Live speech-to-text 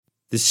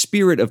The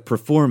spirit of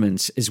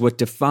performance is what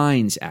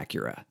defines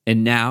Acura.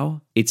 And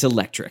now, it's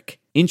electric.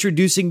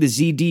 Introducing the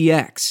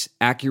ZDX,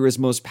 Acura's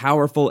most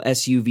powerful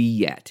SUV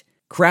yet.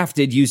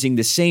 Crafted using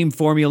the same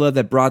formula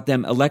that brought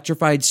them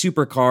electrified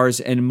supercars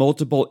and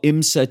multiple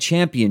IMSA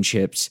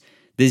championships,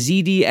 the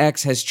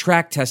ZDX has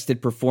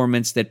track-tested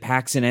performance that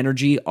packs an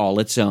energy all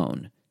its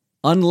own.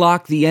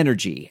 Unlock the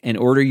energy and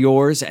order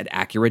yours at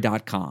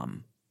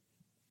Acura.com.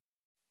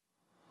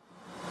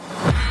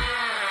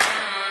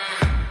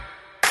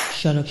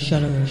 Shut up. Stay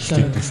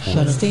in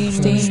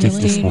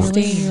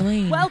your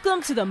lane.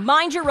 Welcome to the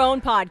Mind Your Own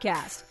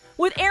podcast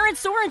with Aaron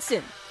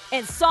Sorensen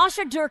and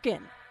Sasha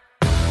Durkin,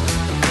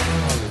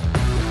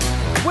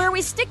 where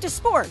we stick to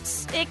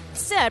sports,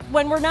 except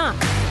when we're not.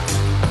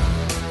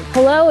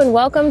 Hello and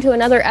welcome to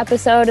another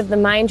episode of the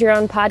Mind Your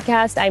Own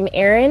podcast. I'm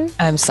Aaron.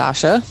 I'm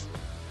Sasha.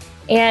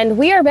 And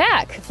we are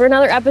back for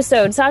another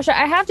episode. Sasha,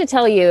 I have to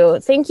tell you,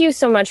 thank you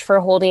so much for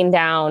holding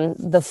down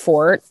the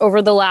fort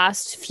over the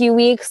last few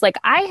weeks. Like,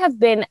 I have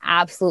been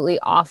absolutely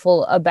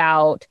awful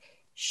about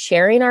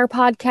sharing our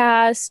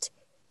podcast,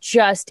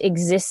 just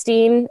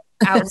existing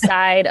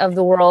outside of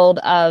the world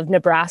of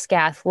Nebraska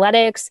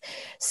athletics.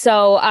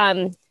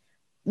 So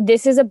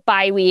this is a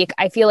bye week.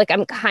 I feel like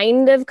I'm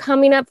kind of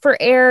coming up for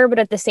air, but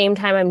at the same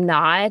time, I'm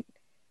not.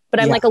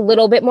 But I'm like a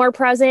little bit more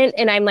present,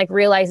 and I'm like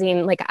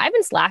realizing like I've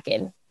been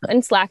slacking.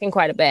 I'm slacking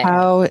quite a bit.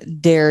 How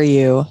dare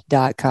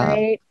you.com.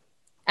 Right?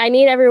 I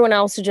need everyone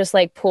else to just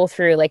like pull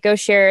through, like go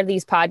share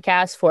these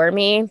podcasts for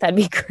me. That'd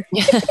be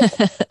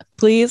great.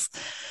 Please.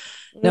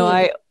 No,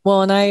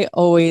 I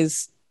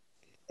always,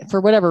 for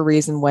whatever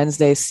reason,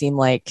 Wednesdays seem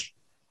like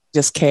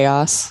just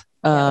chaos.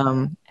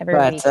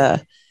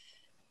 But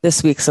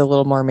this week's a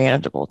little more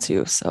manageable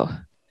too. So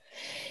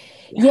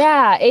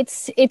yeah,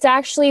 it's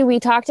actually, we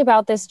talked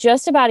about this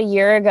just about a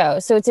year ago.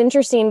 So it's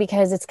interesting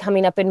because it's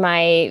coming up in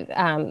my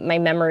my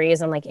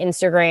memories on like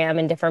Instagram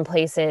and different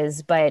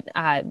places. But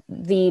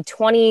the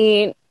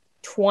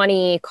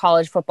 2020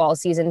 college football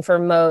season for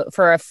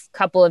a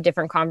couple of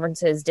different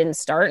conferences didn't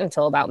start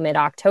until about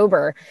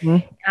mid-October.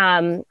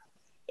 Mm-hmm.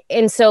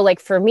 And so like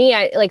for me,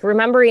 I like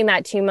remembering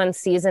that 2-month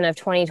season of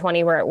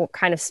 2020 where it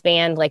kind of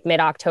spanned like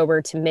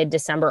mid-October to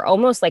mid-December,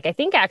 almost like I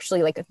think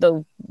actually like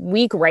the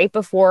week right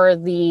before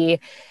the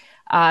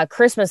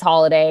Christmas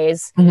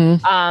holidays.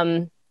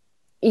 Mm-hmm.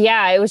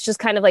 Yeah, it was just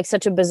kind of like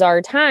such a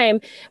bizarre time.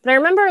 But I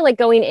remember like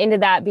going into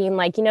that being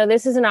like, you know,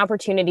 this is an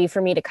opportunity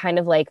for me to kind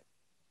of like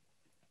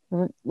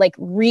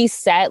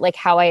reset like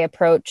how I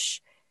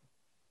approach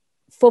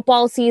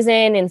football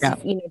season and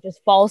you know,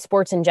 just fall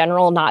sports in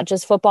general, not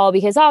just football,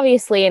 because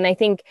obviously, and I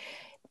think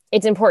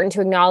it's important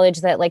to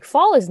acknowledge that like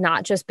fall is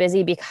not just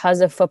busy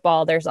because of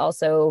football. There's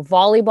also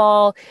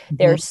volleyball,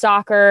 there's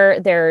soccer,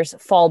 there's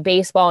fall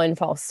baseball and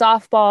fall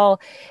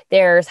softball,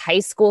 there's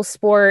high school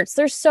sports.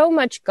 There's so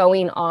much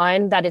going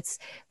on that it's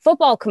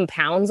football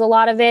compounds a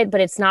lot of it,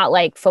 but it's not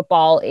like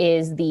football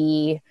is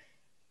the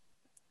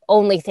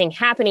only thing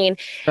happening.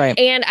 Right.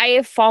 And I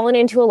have fallen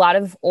into a lot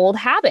of old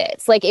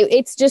habits. Like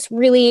it's just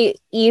really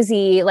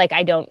easy. Like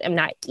I'm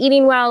not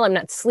eating well. I'm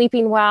not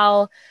sleeping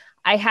well.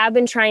 I have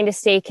been trying to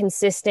stay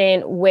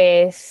consistent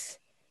with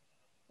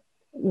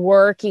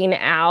working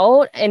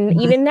out.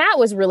 And even that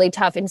was really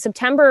tough in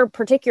September,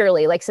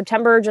 particularly like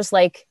September, just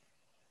like,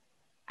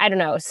 I don't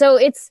know. So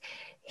it's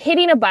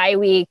hitting a bye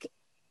week.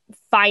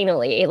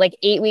 Finally, like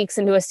 8 weeks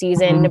into a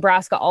season,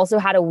 Nebraska also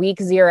had a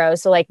week 0.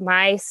 So like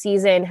my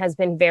season has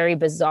been very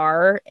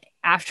bizarre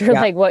after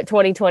like what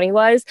 2020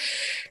 was.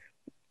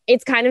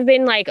 It's kind of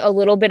been like a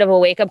little bit of a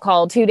wake up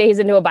call 2 days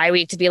into a bye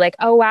week to be like,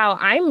 oh, wow,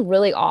 I'm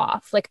really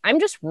off. Like I'm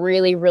just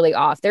really, really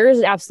off. There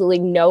is absolutely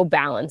no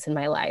balance in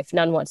my life,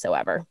 none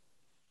whatsoever.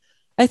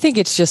 I think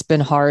it's just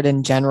been hard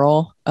in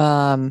general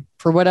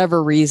for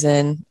whatever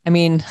reason. I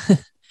mean,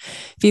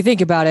 if you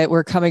think about it,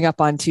 we're coming up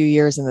on 2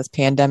 years in this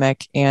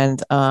pandemic.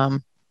 And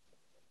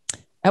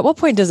at what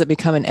point does it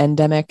become an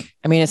endemic?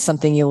 I mean, it's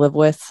something you live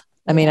with.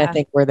 I mean, I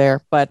think we're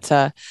there, but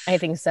I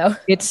think so.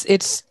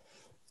 It's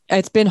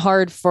been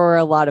hard for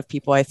a lot of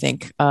people, I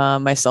think,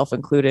 myself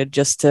included,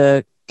 just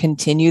to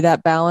continue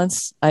that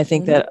balance. I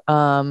think that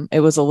it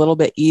was a little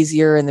bit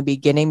easier in the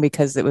beginning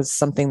because it was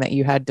something that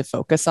you had to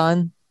focus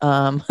on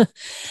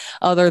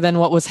other than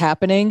what was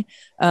happening.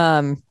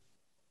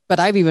 But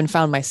I've even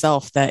found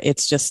myself that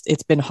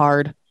it's been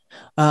hard.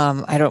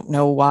 I don't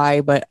know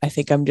why, but I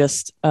think I'm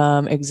just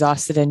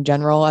exhausted in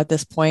general at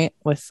this point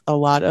with a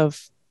lot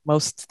of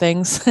most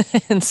things.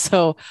 And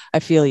so I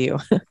feel you.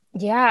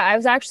 Yeah, I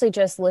was actually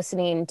just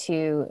listening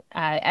to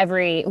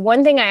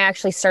one thing I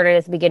actually started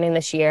at the beginning of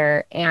this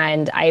year,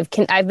 and I've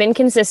been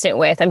consistent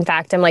with. In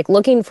fact, I'm like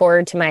looking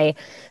forward to my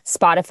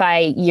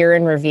Spotify year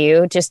in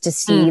review just to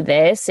see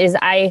this. Is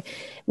I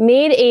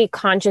made a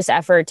conscious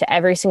effort to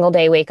every single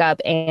day wake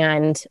up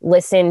and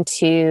listen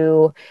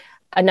to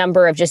a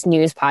number of just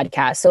news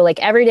podcasts. So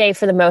like every day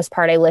for the most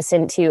part, I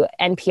listen to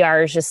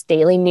NPR's just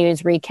daily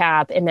news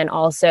recap. And then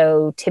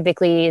also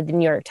typically the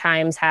New York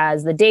Times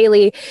has the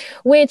daily,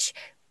 which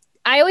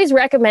I always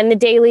recommend the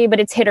daily, but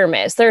it's hit or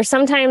miss. There are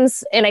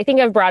sometimes, and I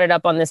think I've brought it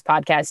up on this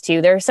podcast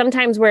too, there are some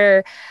times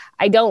where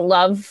I don't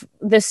love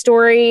the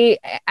story.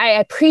 I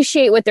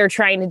appreciate what they're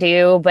trying to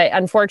do, but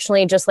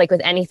unfortunately, just like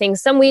with anything,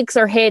 some weeks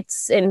are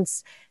hits, and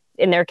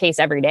in their case,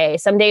 every day.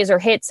 Some days are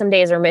hits, some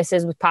days are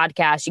misses with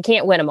podcasts. You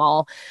can't win them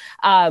all.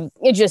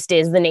 It just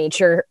is the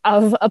nature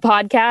of a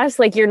podcast.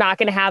 Like, you're not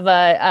going to have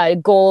a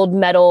gold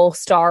medal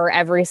star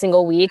every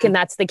single week. And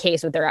that's the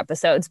case with their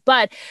episodes.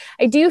 But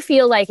I do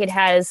feel like it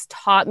has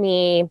taught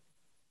me,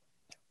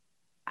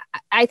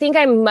 I think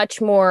I'm much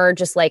more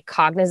just like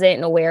cognizant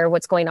and aware of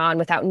what's going on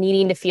without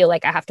needing to feel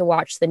like I have to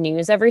watch the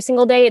news every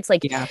single day. It's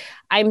like,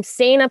 I'm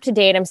staying up to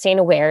date. I'm staying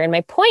aware. And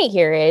my point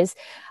here is,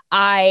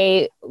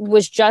 I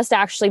was just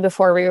actually,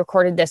 before we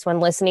recorded this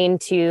one, listening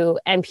to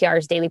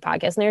NPR's daily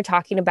podcast, and they were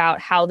talking about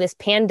how this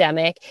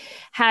pandemic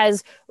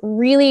has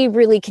really,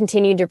 really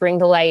continued to bring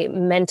to light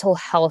mental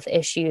health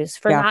issues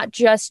for not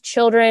just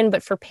children,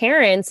 but for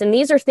parents. And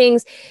these are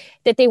things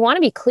that they want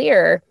to be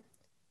clear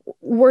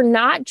were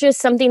not just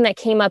something that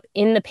came up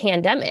in the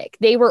pandemic.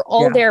 They were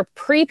all there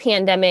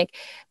pre-pandemic,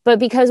 but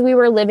because we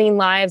were living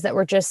lives that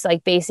were just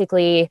like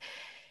basically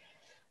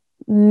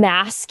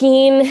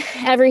masking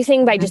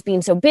everything by just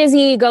being so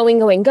busy, going,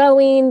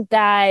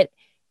 that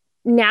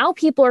now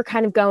people are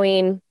kind of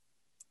going,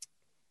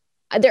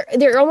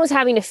 they're almost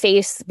having to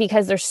face,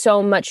 because there's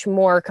so much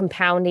more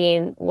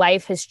compounding.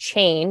 Life has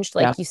changed.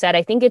 Like you said,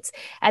 I think it's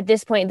at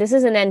this point, this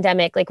is an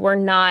endemic. Like, we're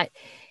not,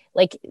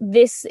 like,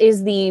 this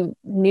is the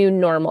new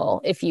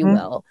normal, if you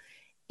will.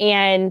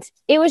 And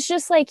it was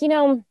just like,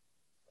 kind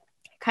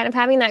of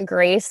having that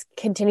grace,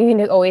 continuing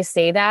to always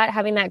say that,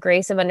 having that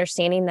grace of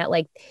understanding that,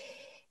 like,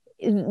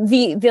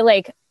 the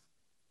like, do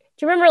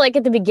you remember like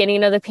at the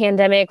beginning of the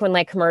pandemic when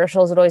like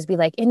commercials would always be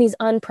like, in these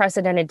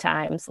unprecedented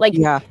times, like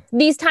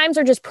these times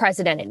are just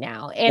precedented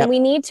now. And we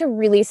need to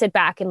really sit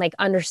back and like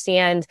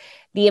understand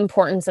the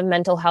importance of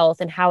mental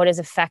health and how it is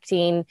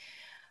affecting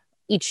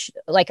each,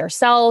 like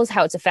ourselves,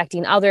 how it's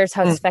affecting others,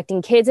 how it's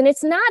affecting kids. And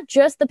it's not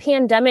just the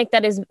pandemic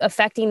that is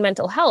affecting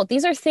mental health.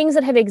 These are things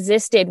that have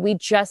existed. We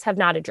just have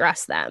not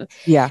addressed them.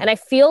 And I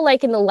feel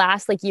like in the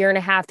last like year and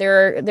a half,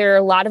 there are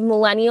a lot of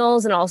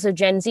millennials and also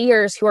Gen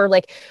Zers who are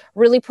like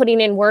really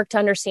putting in work to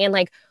understand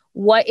like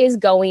what is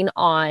going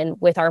on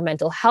with our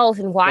mental health,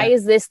 and why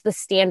is this the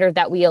standard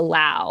that we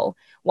allow?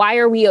 Why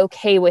are we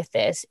okay with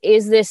this?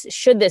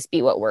 Should this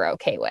be what we're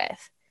okay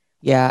with?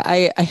 Yeah.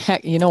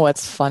 I you know,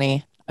 what's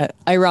funny?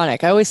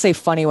 Ironic. I always say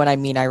funny when I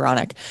mean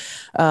ironic.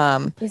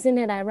 Isn't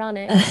it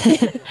ironic?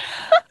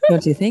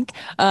 Don't you think?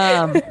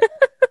 I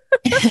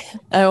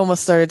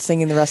almost started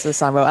singing the rest of the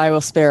song, but I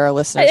will spare our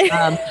listeners.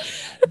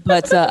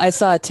 But I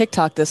saw a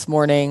TikTok this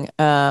morning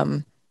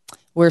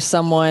where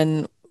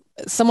someone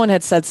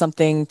had said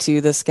something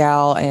to this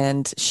gal,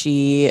 and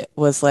she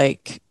was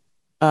like,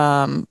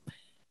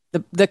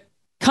 the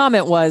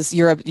comment was,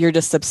 you're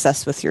just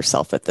obsessed with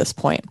yourself at this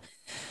point.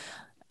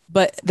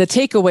 But the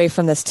takeaway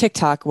from this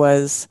TikTok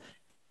was,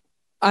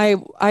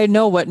 I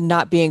know what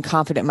not being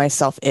confident in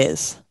myself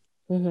is.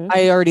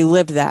 I already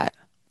lived that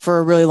for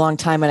a really long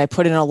time, and I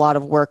put in a lot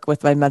of work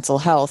with my mental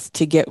health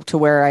to get to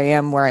where I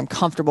am, where I'm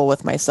comfortable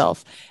with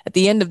myself. At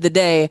the end of the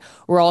day,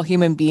 we're all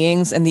human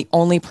beings, and the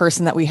only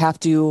person that we have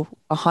to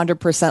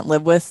 100%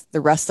 live with the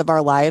rest of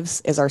our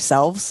lives is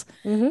ourselves.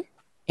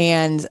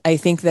 And I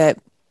think that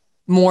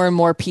more and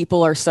more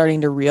people are starting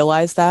to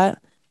realize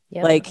that.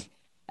 Like,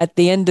 at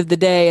the end of the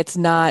day, it's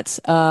not,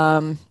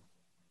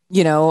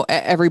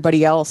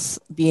 everybody else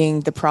being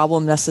the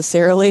problem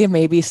necessarily.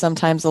 Maybe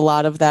sometimes a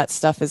lot of that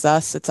stuff is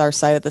us. It's our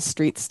side of the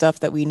street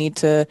stuff that we need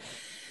to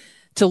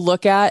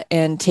look at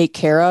and take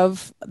care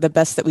of the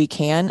best that we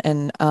can.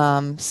 And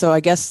so I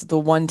guess the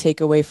one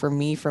takeaway for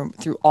me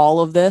through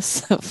all of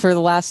this for the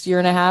last year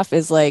and a half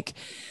is like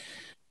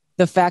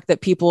the fact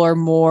that people are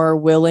more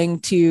willing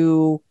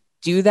to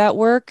do that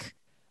work,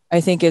 I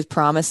think is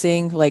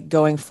promising, like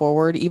going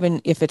forward, even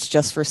if it's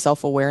just for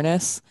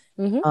self-awareness.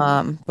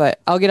 But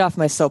I'll get off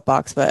my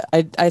soapbox, but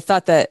I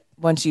thought that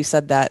once you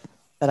said that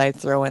I'd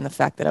throw in the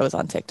fact that I was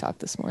on TikTok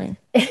this morning.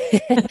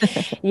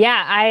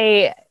 Yeah,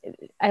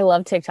 I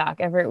love TikTok.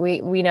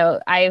 We know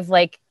I've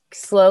like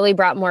slowly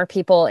brought more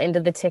people into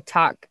the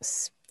TikTok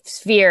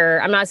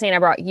sphere. I'm not saying I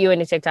brought you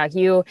into TikTok.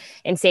 You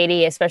and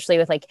Sadie, especially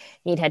with like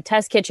Meathead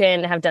Test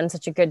Kitchen, have done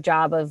such a good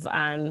job of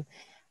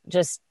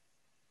just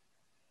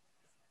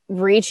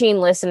reaching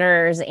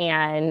listeners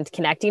and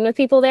connecting with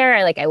people there.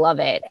 I love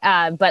it.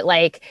 But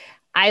like,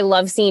 I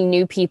love seeing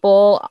new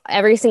people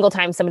every single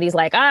time somebody's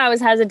like, I was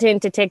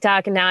hesitant to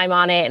TikTok and now I'm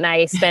on it and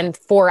I spend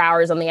 4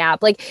 hours on the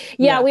app. Like,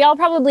 yeah, we all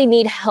probably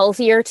need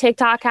healthier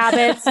TikTok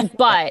habits,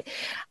 but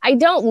I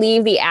don't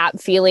leave the app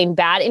feeling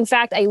bad. In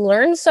fact, I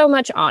learned so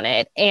much on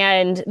it.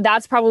 And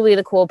that's probably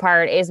the cool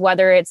part, is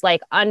whether it's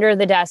like under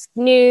the desk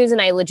news and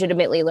I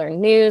legitimately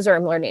learn news, or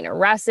I'm learning a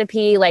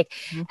recipe, like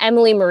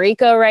Emily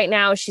Mariko right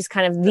now, she's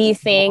kind of the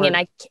thing. And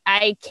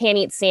I can't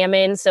eat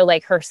salmon. So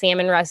like her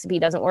salmon recipe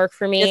doesn't work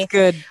for me. It's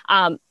good.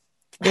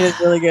 It is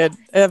really good.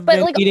 I've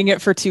been eating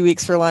it for 2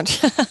 weeks for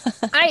lunch.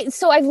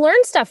 So I've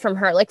learned stuff from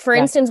her. Like, for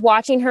instance,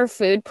 watching her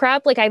food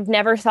prep, like I've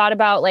never thought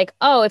about like,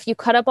 oh, if you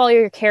cut up all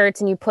your carrots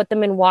and you put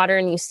them in water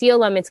and you seal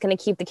them, it's going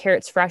to keep the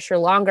carrots fresher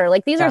longer.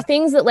 Like, these are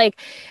things that like,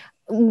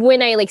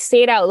 when I like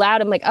say it out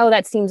loud, I'm like, oh,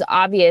 that seems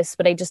obvious,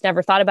 but I just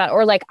never thought about it.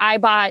 Or like I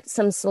bought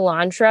some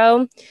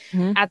cilantro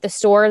at the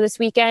store this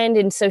weekend.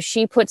 And so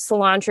she puts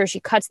cilantro, she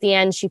cuts the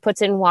ends, she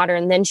puts it in water,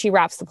 and then she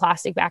wraps the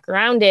plastic back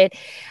around it.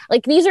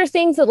 Like, these are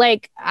things that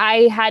like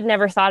I had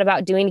never thought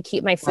about doing to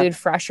keep my food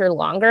fresher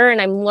longer.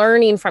 And I'm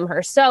learning from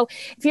her. So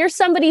if you're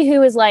somebody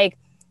who is like,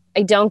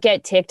 I don't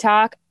get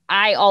TikTok,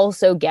 I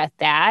also get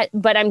that.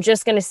 But I'm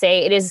just going to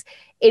say it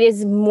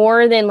is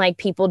more than like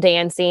people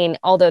dancing,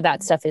 although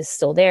that stuff is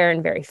still there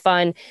and very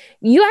fun.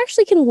 You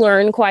actually can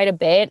learn quite a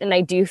bit. And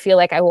I do feel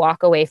like I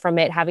walk away from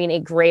it having a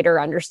greater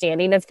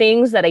understanding of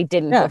things that I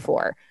didn't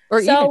before.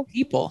 Or even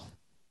people.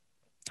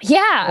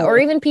 Yeah. Or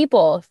even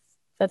people.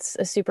 That's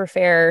a super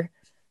fair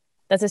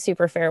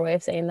way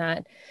of saying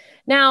that.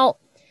 Now,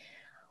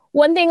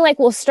 one thing, like,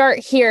 we'll start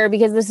here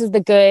because this is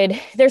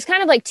there's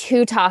kind of like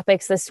two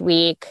topics this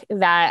week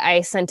that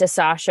I sent to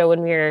Sasha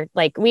when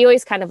we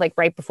always kind of like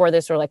right before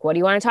this, we're like, what do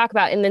you want to talk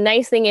about? And the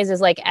nice thing is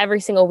like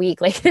every single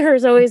week, like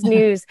there's always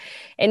news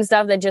and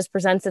stuff that just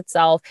presents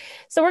itself.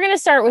 So we're going to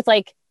start with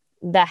like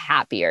the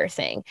happier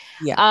thing.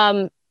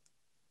 Yeah.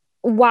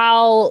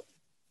 While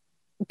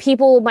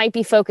people might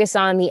be focused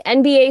on the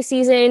NBA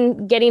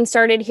season getting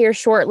started here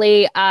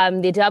shortly,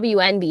 the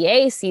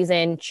WNBA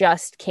season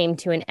just came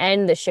to an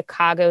end. The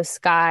Chicago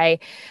Sky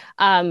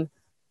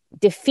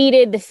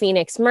defeated the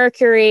Phoenix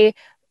Mercury,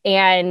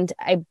 and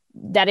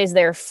that is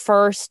their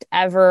first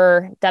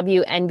ever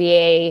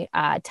WNBA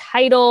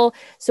title.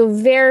 So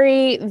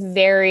very,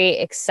 very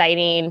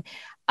exciting.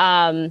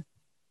 I'm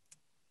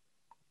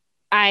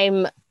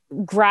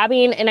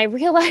grabbing, and I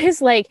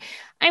realized like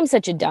I'm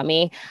such a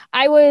dummy.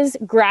 I was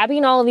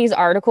grabbing all of these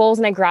articles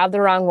and I grabbed the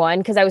wrong one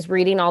because I was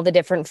reading all the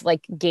different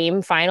like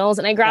game finals,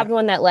 and I grabbed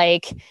one that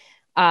like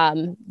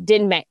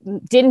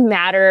didn't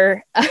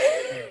matter.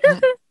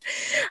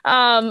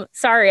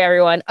 Sorry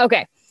everyone.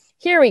 Okay,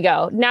 here we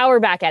go. Now we're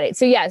back at it.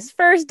 So yes,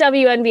 first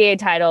WNBA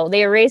title.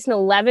 They erased an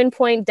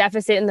 11-point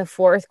deficit in the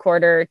fourth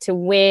quarter to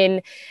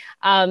win.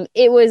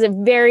 It was a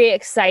very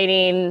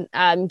exciting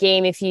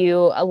game.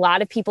 A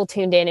lot of people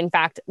tuned in. In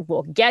fact,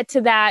 we'll get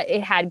to that.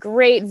 It had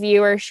great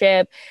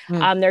viewership.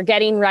 They're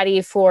getting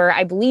ready for,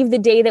 I believe the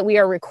day that we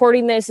are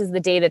recording this is the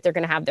day that they're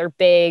going to have their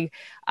big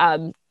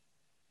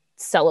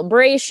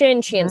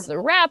celebration. Chance the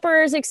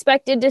Rapper is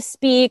expected to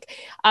speak.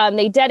 Some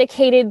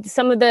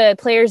of the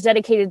players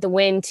dedicated the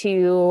win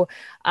to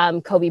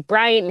Kobe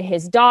Bryant and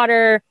his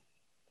daughter.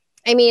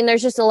 I mean,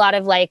 there's just a lot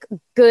of like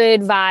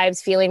good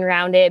vibes feeling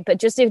around it. But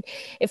just if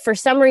for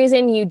some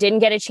reason you didn't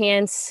get a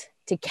chance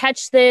to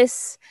catch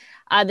this,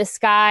 the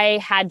Sky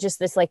had just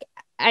this like,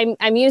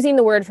 I'm using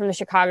the word from the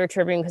Chicago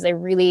Tribune because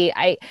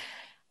I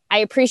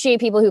appreciate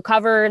people who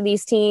cover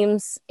these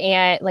teams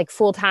and like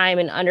full time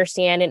and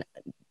understand. And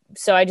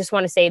so I just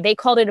want to say they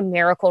called it a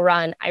miracle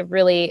run. I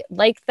really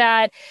like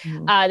that.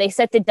 They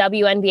set the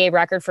WNBA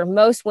record for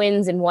most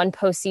wins in one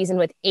postseason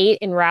with 8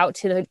 en route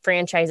to the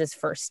franchise's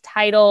first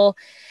title.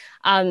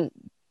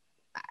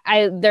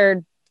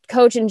 Their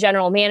coach and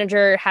general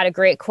manager had a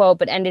great quote,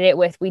 but ended it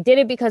with, "We did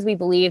it because we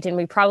believed, and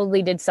we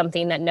probably did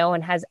something that no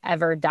one has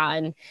ever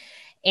done."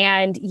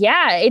 And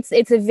yeah, it's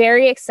a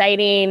very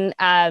exciting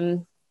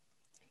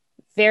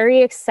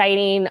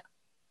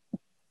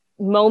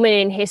moment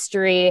in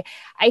history.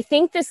 I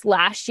think this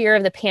last year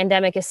of the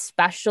pandemic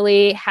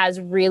especially has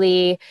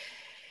really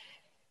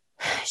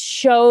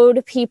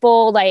showed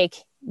people like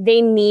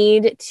they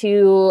need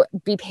to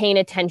be paying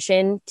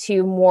attention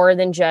to more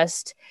than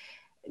just,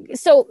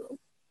 so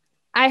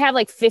I have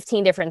like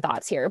 15 different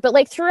thoughts here, but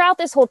like throughout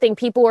this whole thing,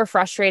 people were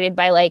frustrated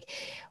by like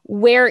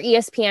where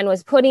ESPN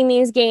was putting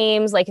these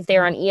games, like if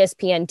they're on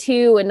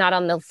ESPN2 and not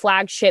on the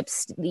flagship,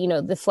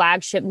 the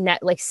flagship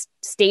net, like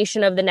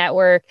station of the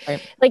network.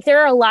 Right. Like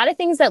there are a lot of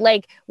things that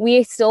like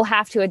we still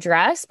have to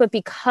address, but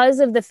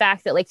because of the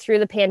fact that like through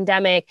the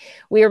pandemic,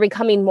 we are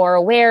becoming more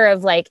aware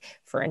of like,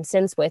 for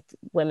instance, with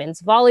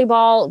women's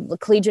volleyball,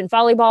 collegiate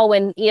volleyball,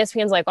 when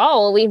ESPN's like,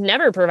 oh, well, we've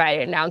never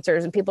provided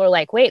announcers. And people are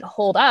like, wait,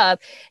 hold up.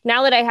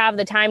 Now that I have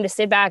the time to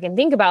sit back and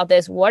think about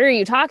this, what are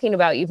you talking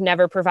about? You've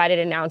never provided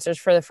announcers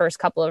for the first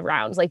couple of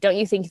rounds. Like, don't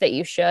you think that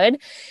you should?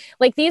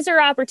 Like, these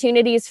are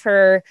opportunities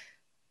for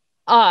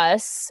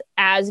us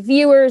as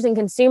viewers and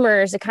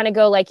consumers to kind of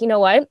go like, you know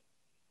what?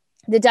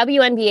 The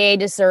WNBA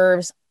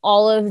deserves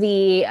all of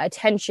the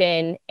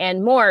attention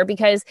and more,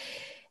 because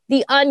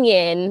The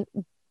Onion,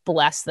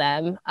 bless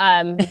them,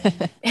 had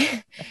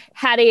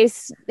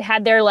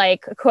their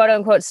like quote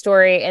unquote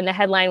story, and the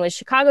headline was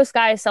 "Chicago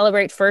Sky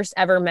celebrate first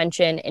ever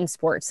mention in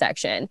sports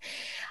section."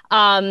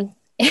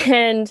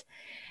 And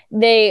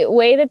the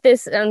way that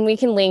this, and we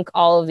can link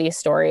all of these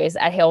stories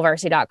at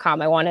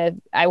hailvarsity.com.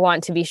 I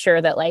want to be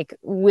sure that like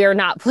we're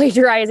not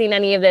plagiarizing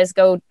any of this.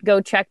 Go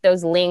check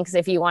those links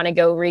if you want to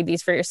go read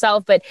these for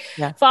yourself. But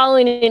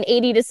following an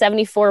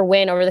 80-74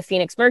 win over the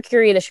Phoenix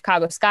Mercury, the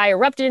Chicago Sky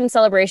erupted in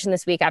celebration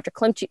this week after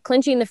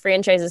clinching the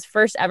franchise's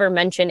first ever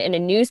mention in a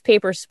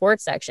newspaper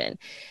sports section.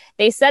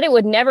 They said it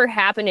would never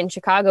happen in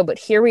Chicago, but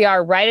here we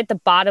are right at the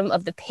bottom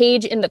of the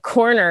page in the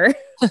corner.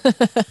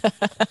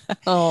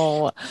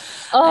 Oh.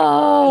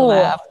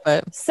 Laugh,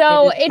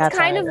 so it's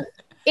kind of,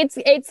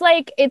 it's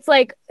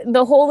like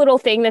the whole little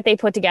thing that they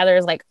put together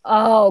is like,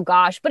 oh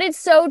gosh, but it's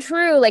so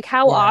true. Like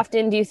how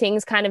often do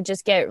things kind of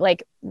just get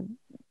like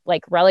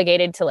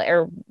relegated to,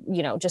 or,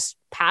 you know, just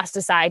passed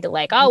aside to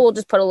like, oh, we'll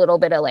just put a little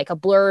bit of like a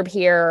blurb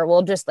here, or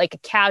we'll just like a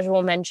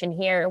casual mention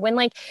here, when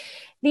like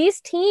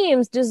these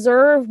teams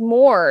deserve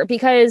more.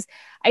 Because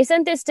I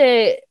sent this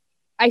to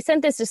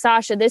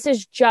Sasha. This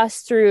is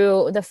just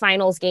through the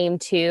finals game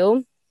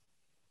 2.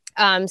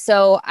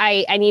 So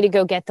I need to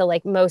go get the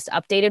like most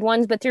updated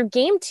ones, but through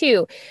game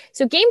 2.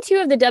 So game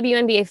 2 of the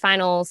WNBA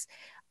finals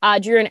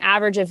drew an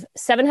average of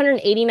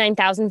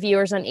 789,000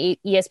 viewers on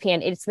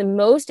ESPN. It's the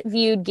most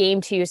viewed game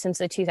 2 since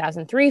the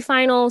 2003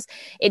 finals.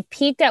 It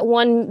peaked at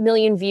 1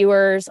 million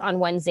viewers on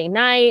Wednesday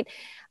night.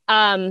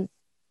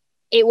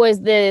 It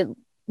was the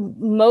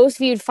most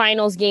viewed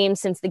finals game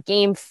since the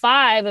game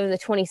 5 of the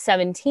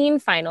 2017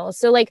 finals.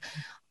 So like,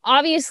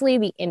 obviously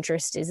the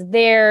interest is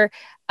there.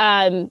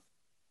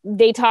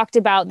 They talked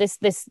about this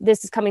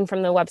is coming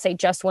from the website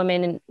Just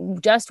Women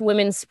and Just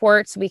Women's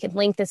Sports. We could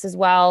link this as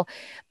well,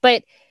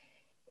 but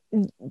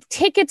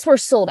tickets were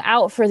sold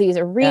out for these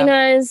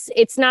arenas.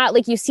 It's not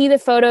like you see the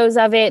photos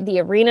of it.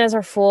 The arenas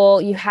are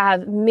full. You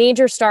have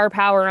major star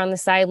power on the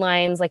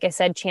sidelines. Like I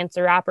said, Chance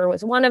the Rapper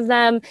was one of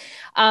them.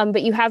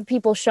 But you have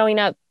people showing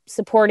up,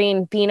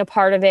 supporting, being a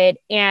part of it.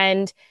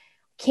 And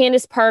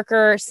Candace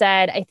Parker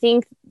said, I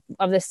think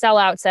of the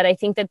sellout, said, I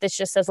think that this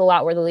just says a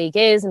lot where the league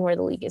is and where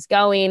the league is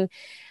going.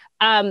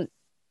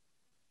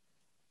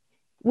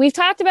 We've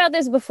talked about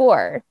this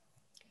before.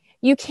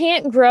 You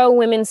can't grow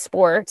women's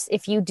sports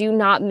if you do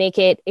not make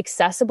it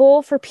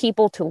accessible for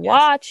people to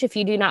watch, if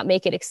you do not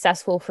make it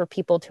accessible for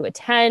people to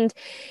attend.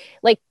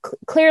 Like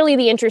clearly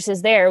the interest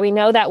is there. We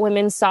know that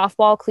women's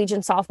softball,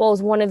 collegiate softball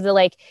is one of the,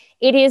 like,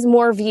 it is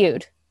more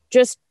viewed.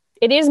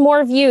 It is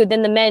more viewed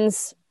than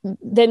men's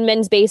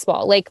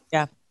baseball. Like,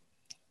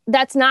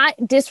 that's not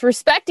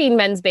disrespecting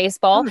men's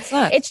baseball.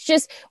 No, it's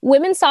just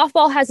women's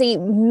softball has a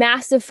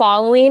massive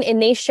following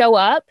and they show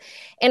up,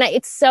 and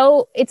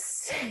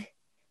it's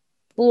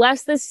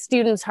bless the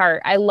student's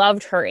heart. I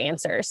loved her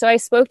answer. So I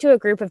spoke to a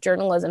group of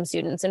journalism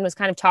students and was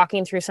kind of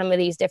talking through some of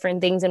these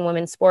different things in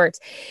women's sports.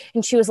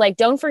 And she was like,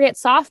 don't forget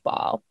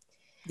softball.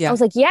 Yeah. I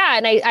was like, yeah.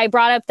 And I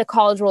brought up the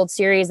College World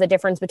Series, the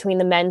difference between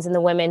the men's and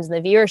the women's and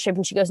the viewership.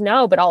 And she goes,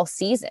 no, but all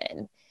season.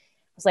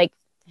 I was like,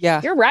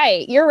 yeah, you're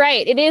right. You're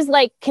right. It is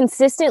like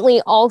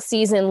consistently all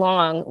season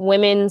long,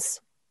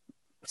 women's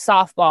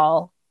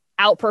softball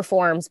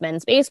outperforms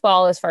men's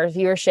baseball as far as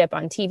viewership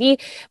on TV,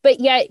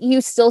 but yet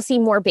you still see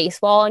more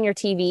baseball on your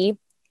TV.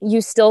 You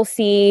still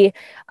see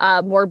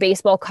more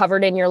baseball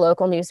covered in your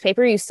local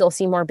newspaper. You still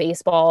see more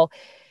baseball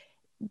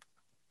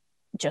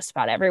just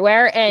about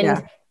everywhere.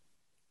 And,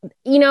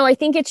 you know, I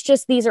think it's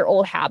just, these are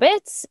old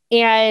habits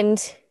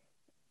and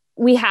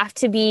we have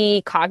to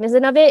be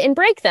cognizant of it and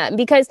break them,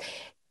 because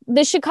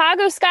the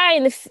Chicago Sky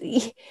and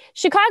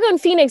Chicago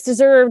and Phoenix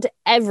deserved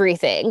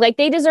everything. Like,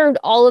 they deserved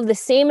all of the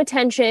same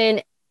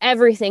attention,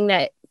 everything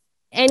that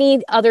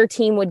any other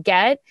team would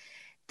get.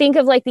 Think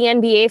of like the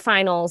NBA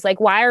finals. Like,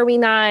 why are we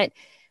not,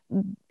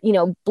 you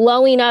know,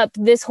 blowing up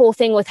this whole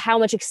thing with how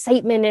much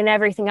excitement and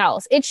everything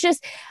else? It's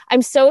just,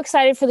 I'm so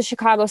excited for the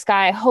Chicago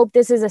Sky. I hope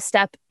this is a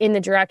step in the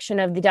direction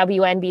of the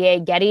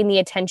WNBA getting the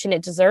attention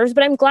it deserves.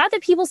 But I'm glad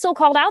that people still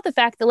called out the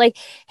fact that, like,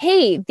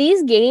 hey,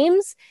 these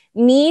games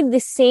need the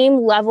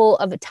same level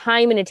of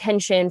time and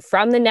attention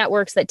from the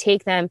networks that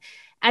take them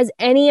as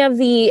any of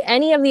the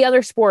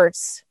other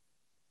sports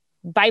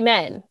by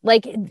men.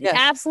 Like,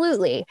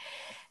 absolutely.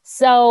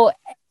 So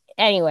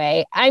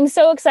anyway, I'm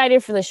so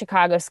excited for the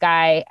Chicago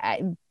Sky.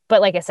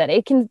 But like I said,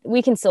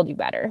 we can still do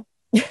better.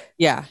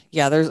 Yeah.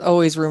 There's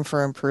always room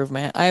for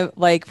improvement. I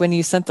like when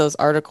you sent those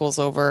articles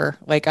over,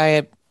 like I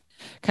had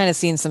kind of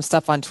seen some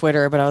stuff on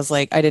Twitter, but I was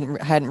like, I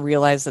hadn't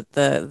realized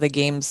that the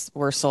games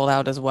were sold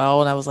out as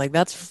well. And I was like,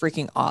 that's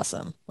freaking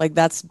awesome. Like,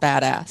 that's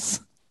badass.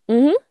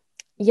 Mm-hmm.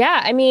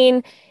 Yeah. I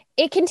mean,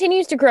 it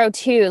continues to grow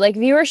too. Like,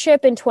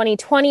 viewership in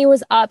 2020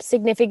 was up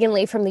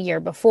significantly from the year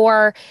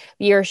before.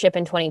 Viewership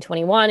in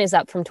 2021 is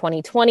up from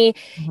 2020.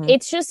 Mm-hmm.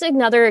 It's just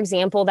another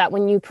example that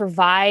when you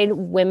provide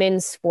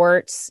women's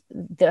sports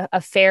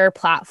a fair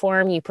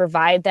platform, you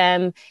provide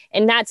them,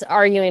 and that's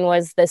arguing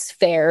was this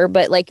fair,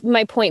 but like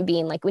my point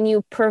being, like, when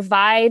you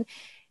provide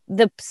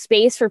the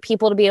space for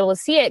people to be able to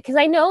see it, because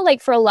I know,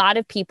 like, for a lot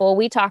of people,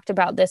 we talked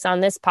about this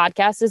on this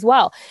podcast as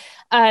well.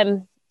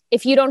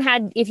 If you didn't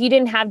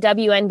have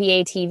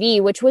WNBA TV,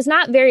 which was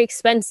not very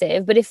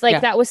expensive, but if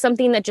that was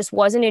something that just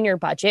wasn't in your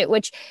budget,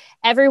 which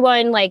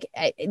everyone, like,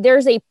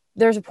 there's a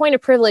there's a point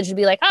of privilege to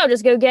be like, oh,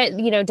 just go get,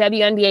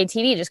 WNBA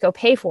TV, just go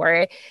pay for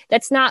it.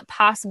 That's not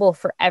possible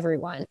for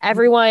everyone.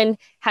 Everyone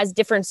has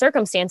different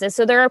circumstances.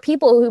 So there are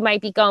people who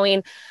might be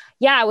going,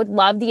 yeah, I would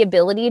love the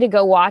ability to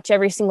go watch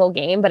every single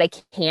game, but I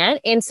can't.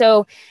 And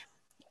so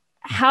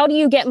how do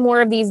you get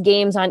more of these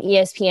games on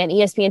ESPN,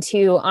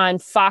 ESPN2, on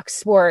Fox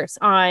Sports,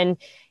 on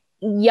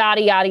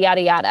yada, yada,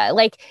 yada, yada?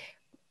 Like,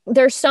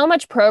 there's so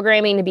much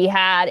programming to be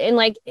had. And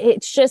like,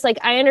 it's just like,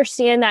 I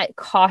understand that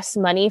costs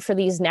money for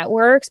these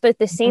networks, but at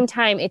the same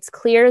time, it's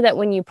clear that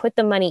when you put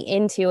the money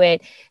into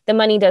it, the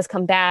money does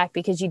come back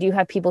because you do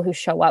have people who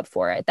show up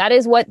for it. That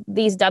is what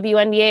these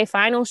WNBA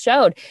finals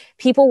showed.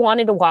 People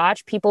wanted to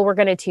watch, people were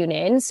going to tune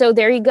in. So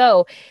there you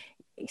go.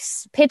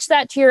 Pitch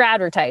that to your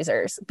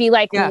advertisers. Be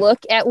like,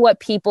 look at what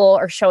people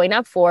are showing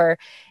up for.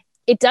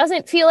 It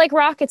doesn't feel like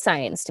rocket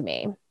science to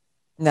me.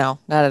 No,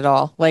 not at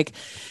all. Like,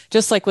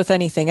 just like with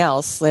anything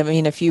else, I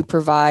mean, if you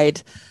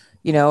provide,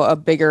 a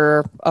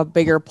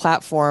bigger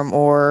platform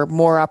or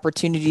more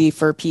opportunity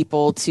for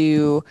people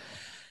to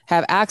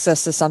have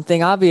access to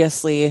something,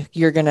 obviously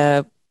you're going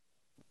to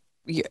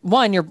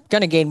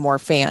gain more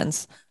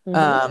fans,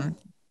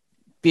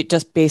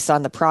 just based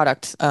on the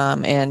product,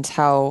 and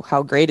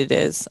how great it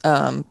is.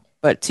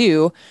 But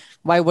two,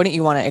 why wouldn't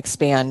you want to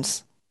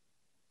expand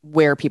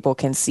where people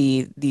can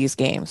see these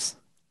games?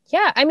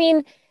 Yeah. I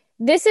mean,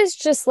 this is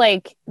just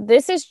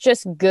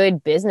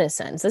good business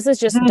sense. This is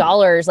just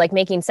dollars like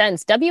making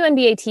sense.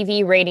 WNBA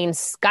TV ratings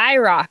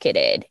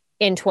skyrocketed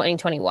in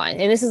 2021.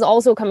 And this is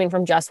also coming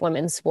from Just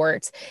Women's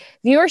Sports.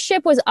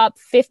 Viewership was up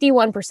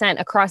 51%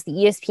 across the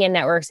ESPN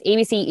networks,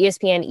 ABC,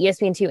 ESPN,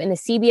 ESPN2, and the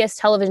CBS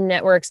television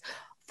networks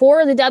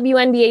for the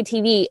WNBA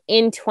TV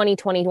in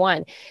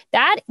 2021.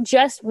 That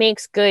just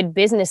makes good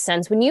business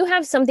sense. When you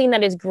have something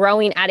that is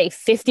growing at a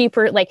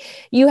 50%, like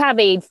you have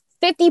a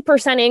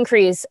 50%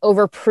 increase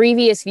over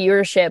previous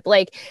viewership.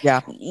 Like,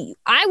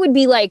 I would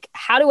be like,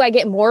 how do I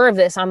get more of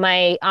this on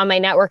my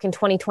network in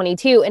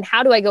 2022? And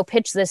how do I go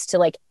pitch this to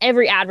like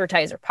every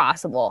advertiser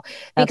possible?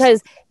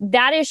 Because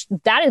that is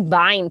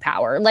buying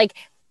power. Like,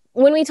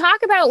 when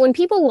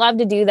people love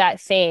to do that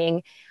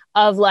thing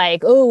of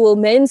like, oh, well,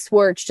 men's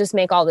sports just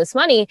make all this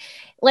money.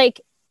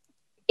 Like,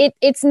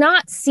 it's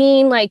not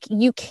seen, like,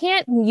 you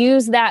can't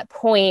use that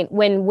point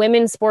when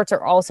women's sports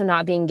are also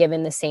not being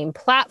given the same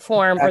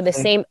platform or the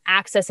same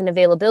access and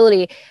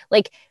availability.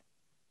 Like,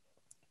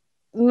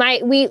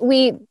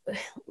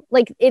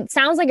 it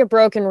sounds like a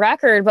broken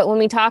record, but when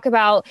we talk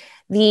about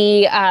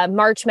the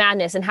March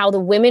Madness and how the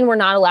women were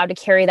not allowed to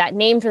carry that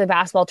name for the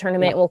basketball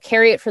tournament, will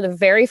carry it for the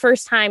very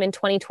first time in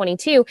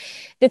 2022.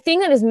 The thing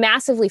that is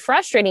massively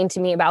frustrating to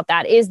me about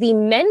that is the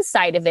men's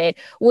side of it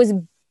was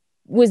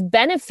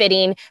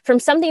benefiting from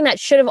something that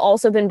should have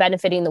also been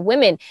benefiting the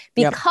women,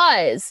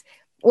 because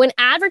when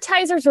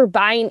advertisers were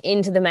buying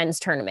into the men's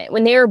tournament,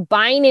 when they were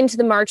buying into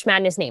the March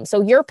Madness name,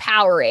 so you're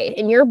Powerade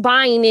and you're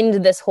buying into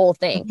this whole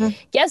thing,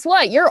 guess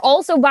what? You're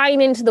also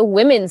buying into the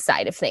women's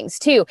side of things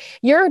too.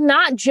 You're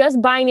not just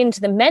buying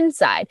into the men's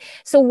side.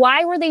 So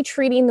why were they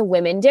treating the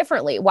women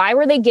differently? Why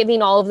were they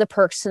giving all of the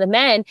perks to the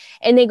men?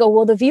 And they go,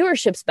 well, the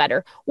viewership's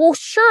better. Well,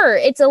 sure,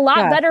 it's a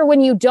lot better when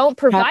you don't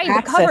provide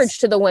the coverage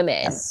to the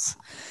women. Yes.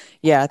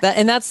 Yeah,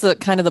 that's the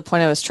kind of the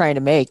point I was trying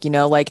to make.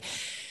 Like,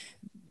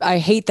 I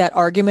hate that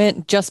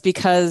argument just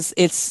because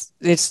it's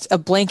a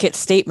blanket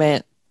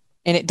statement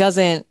and it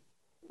doesn't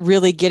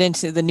really get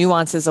into the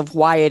nuances of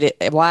why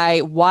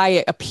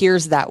it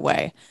appears that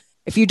way.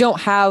 If you don't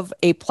have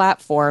a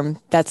platform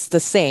that's the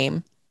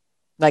same,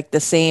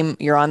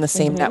 you're on the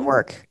same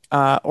network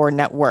or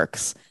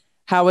networks,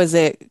 how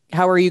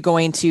are you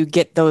going to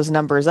get those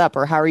numbers up,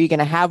 or how are you going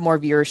to have more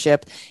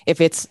viewership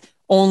if it's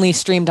only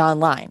streamed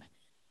online?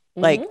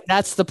 Like,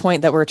 that's the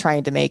point that we're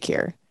trying to make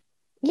here.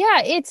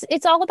 Yeah,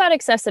 it's all about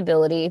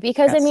accessibility,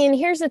 because I mean,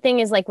 here's the thing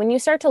is, like, when you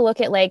start to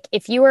look at, like,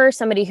 if you are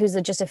somebody who's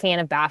just a fan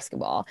of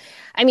basketball,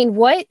 I mean,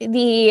 what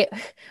the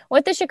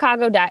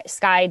Chicago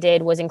Sky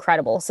did was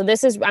incredible. So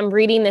I'm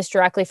reading this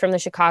directly from the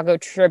Chicago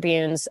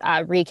Tribune's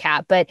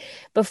recap, but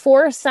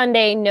before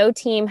Sunday, no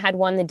team had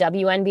won the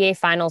WNBA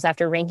finals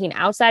after ranking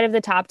outside of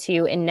the top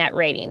two in net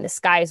rating. The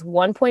Sky's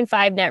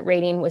 1.5 net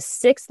rating was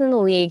 6th in the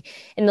league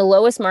and the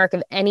lowest mark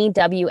of any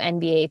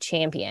WNBA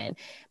champion.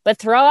 But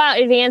throw out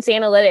advanced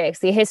analytics,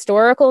 the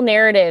historical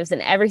narratives,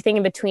 and everything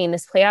in between.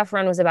 This playoff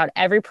run was about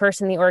every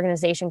person in the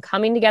organization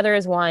coming together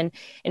as one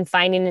and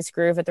finding its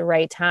groove at the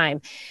right time.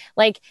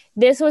 Like,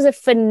 this was a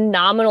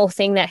phenomenal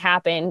thing that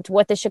happened.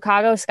 What the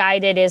Chicago Sky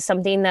did is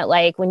something that,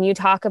 like, when you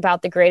talk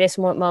about the greatest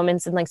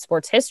moments in, like,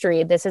 sports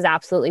history, this is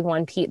absolutely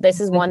one piece. This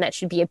is one that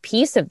should be a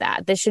piece of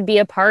that. This should be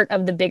a part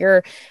of the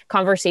bigger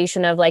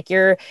conversation of, like,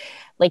 your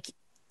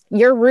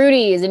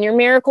Rudies and your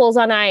Miracles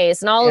on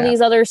Ice and all of these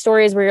other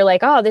stories where you're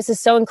like, oh, this is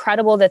so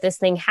incredible that this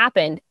thing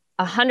happened.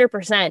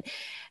 100%.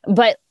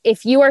 But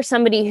if you are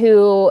somebody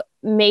who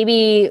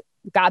maybe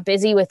got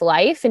busy with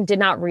life and did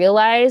not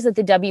realize that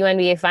the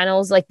WNBA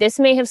finals, like, this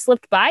may have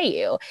slipped by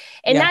you.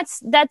 And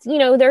that's,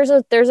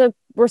 there's a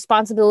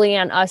responsibility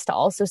on us to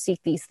also seek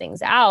these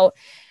things out.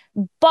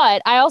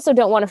 But I also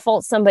don't want to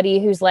fault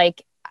somebody who's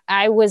like,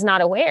 I was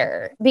not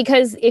aware,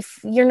 because if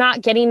you're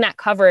not getting that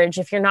coverage,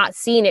 if you're not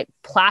seeing it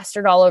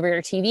plastered all over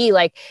your TV,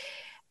 like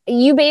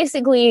you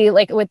basically,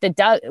 like with the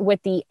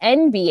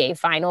NBA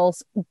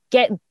finals,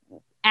 get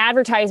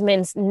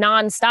advertisements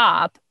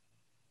nonstop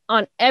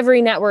on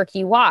every network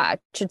you watch.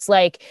 It's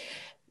like,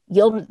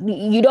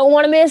 you don't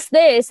want to miss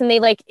this. And they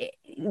like,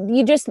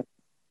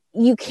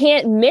 you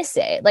can't miss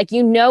it. Like,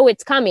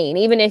 it's coming.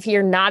 Even if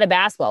you're not a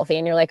basketball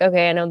fan, you're like,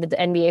 okay, I know that the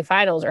NBA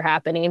finals are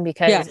happening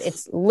because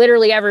it's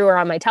literally everywhere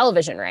on my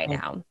television right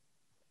now.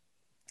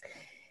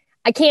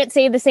 I can't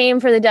say the same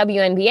for the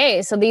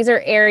WNBA. So these are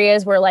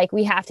areas where like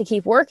we have to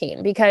keep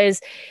working, because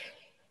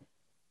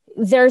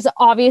there's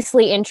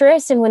obviously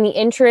interest. And when the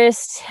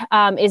interest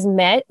is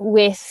met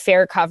with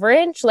fair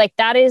coverage, like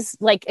that is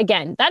like,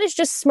 again, that is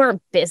just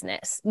smart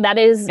business. That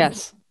is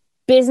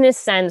business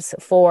sense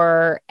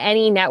for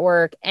any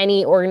network,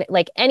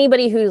 like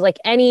anybody who's like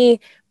any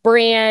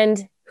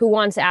brand who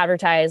wants to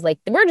advertise. Like,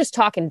 we're just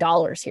talking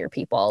dollars here,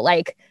 people.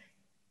 Like,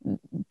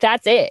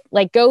 that's it.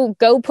 Like, go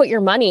put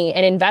your money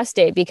and invest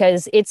it,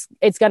 because it's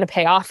going to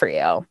pay off for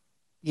you.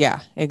 Yeah,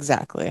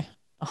 exactly.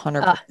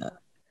 100%.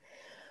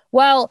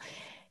 Well,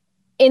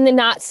 in the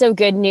not so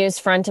good news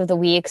front of the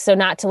week, so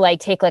not to like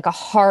take like a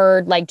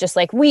hard, like just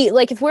like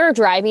if we're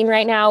driving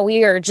right now,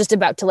 we are just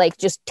about to like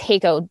just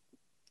take a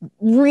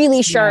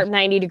really sharp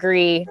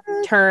 90-degree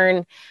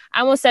turn.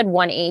 I almost said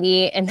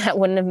 180, and that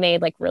wouldn't have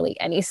made like really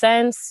any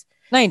sense.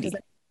 90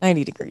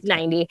 degrees.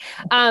 90.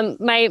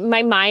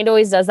 My mind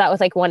always does that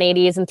with like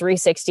 180s and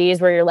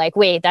 360s, where you're like,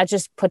 wait, that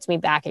just puts me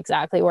back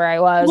exactly where I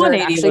was.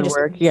 180 would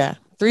work. Yeah.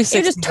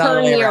 360 just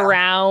turn me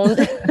around.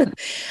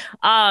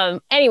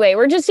 Anyway,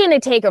 we're just going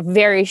to take a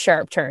very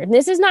sharp turn.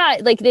 This is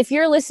not like, if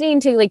you're listening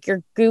to like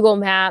your Google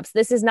Maps,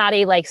 this is not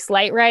a like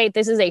slight right.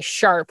 This is a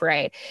sharp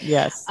right.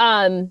 Yes.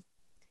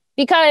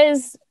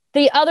 Because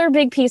the other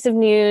big piece of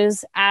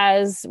news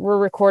as we're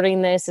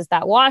recording this is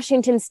that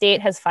Washington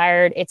State has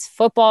fired its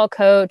football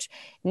coach,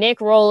 Nick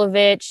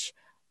Rolovich,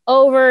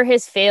 over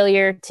his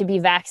failure to be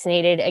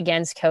vaccinated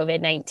against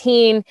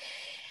COVID-19.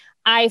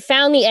 I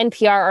found the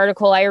NPR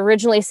article. I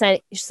originally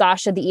sent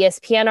Sasha the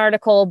ESPN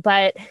article,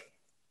 but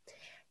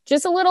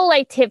just a little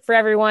like tip for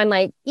everyone,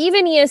 like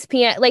even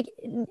ESPN, like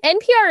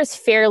NPR is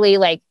fairly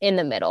like in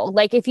the middle.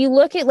 Like if you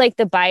look at like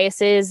the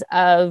biases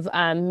of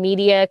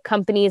media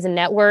companies and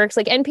networks,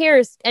 like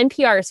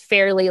NPR is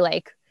fairly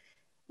like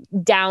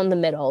down the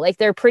middle. Like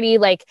they're pretty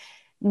like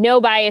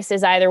no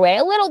biases either way.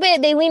 A little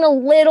bit, they lean a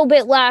little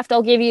bit left.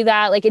 I'll give you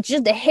that. Like it's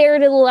just a hair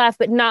to the left,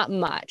 but not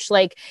much.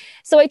 Like,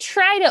 so I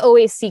try to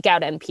always seek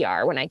out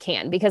NPR when I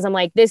can, because I'm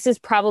like, this is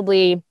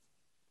probably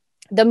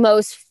the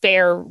most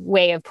fair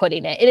way of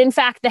putting it. And in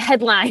fact, the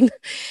headline,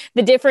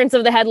 the difference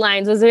of the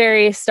headlines was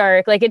very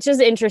stark. Like, it's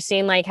just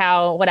interesting, like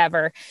how,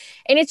 whatever.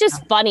 And it's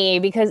just funny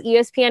because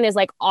ESPN is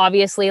like,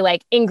 obviously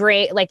like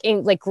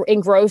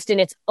engrossed in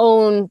its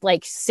own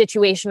like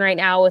situation right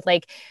now with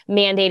like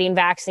mandating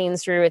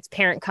vaccines through its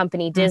parent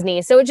company,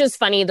 Disney. So it's just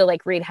funny to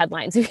like read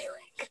headlines and be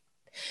like,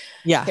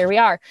 yeah, here we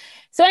are.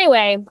 So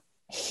anyway,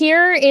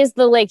 here is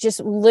the like just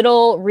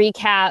little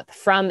recap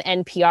from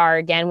NPR.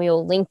 Again, we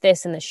will link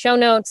this in the show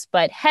notes,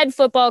 but head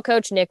football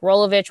coach Nick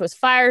Rolovich was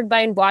fired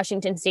by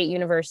Washington State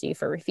University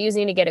for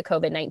refusing to get a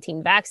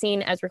COVID-19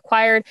 vaccine as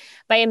required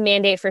by a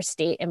mandate for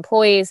state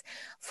employees.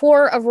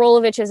 4 of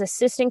Rolovich's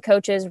assistant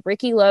coaches,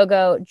 Ricky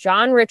Logo,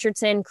 John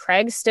Richardson,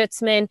 Craig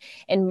Stutzman,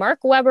 and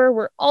Mark Weber,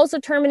 were also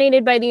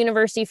terminated by the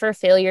university for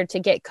failure to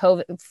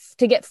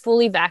get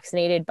fully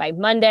vaccinated by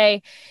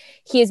Monday.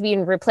 He is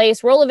being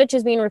replaced. Rolovich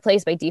is being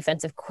replaced by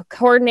defensive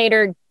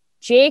coordinator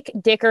Jake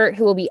Dickert,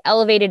 who will be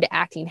elevated to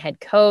acting head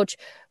coach.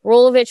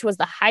 Rolovich was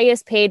the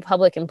highest paid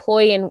public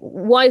employee and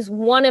was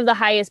one of the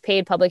highest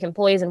paid public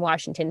employees in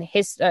Washington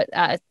history,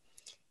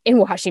 in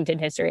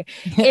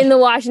the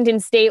Washington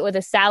State, with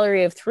a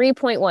salary of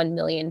 $3.1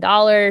 million.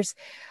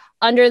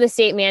 Under the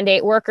state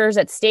mandate, workers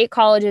at state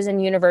colleges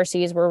and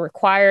universities are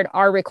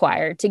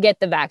required to get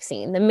the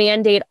vaccine. The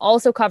mandate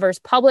also covers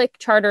public,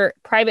 charter,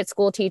 private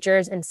school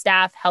teachers and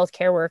staff,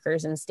 healthcare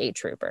workers, and state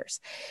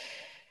troopers.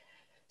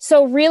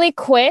 So really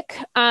quick,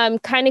 kind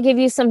of give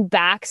you some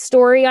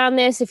backstory on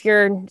this. If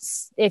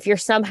you're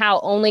somehow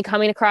only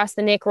coming across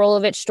the Nick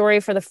Rolovich story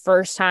for the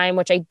first time,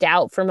 which I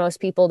doubt for most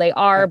people they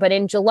are, but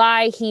in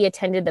July, he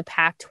attended the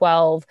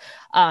Pac-12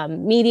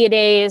 Media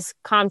Days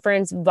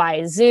conference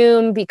via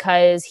Zoom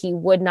because he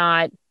would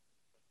not,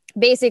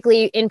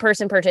 basically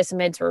in-person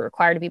participants were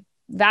required to be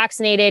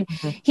vaccinated.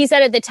 He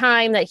said at the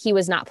time that he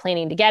was not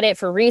planning to get it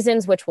for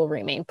reasons which will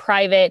remain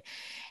private.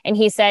 And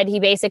he said he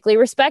basically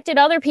respected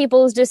other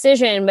people's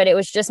decision, but it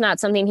was just not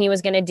something he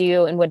was going to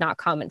do and would not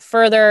comment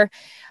further.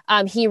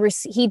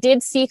 He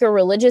did seek a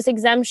religious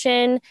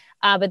exemption,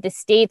 but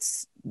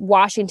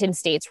Washington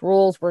State's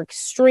rules were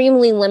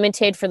extremely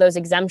limited for those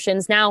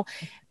exemptions. Now,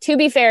 to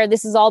be fair,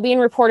 this is all being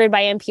reported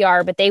by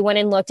NPR, but they went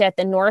and looked at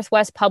the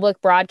Northwest Public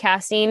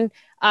Broadcasting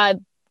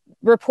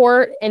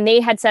report, and they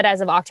had said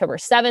as of October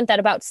 7th that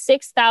about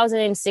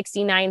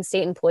 6,069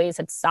 state employees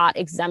had sought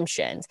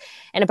exemptions,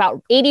 and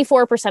about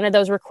 84% of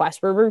those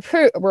requests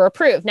were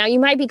approved. Now you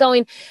might be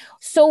going,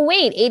 so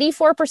wait,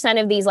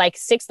 84% of these like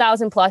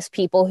 6,000 plus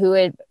people who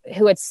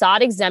had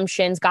sought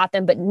exemptions got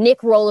them, but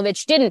Nick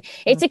Rolovich didn't.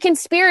 It's a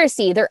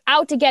conspiracy. They're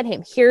out to get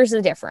him. Here's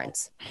the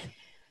difference.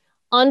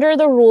 Under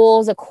the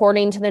rules,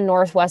 according to the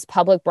Northwest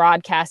Public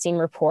Broadcasting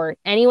Report,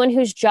 anyone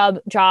whose job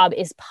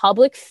is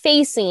public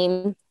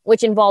facing,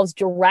 which involves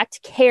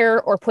direct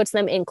care or puts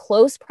them in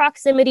close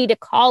proximity to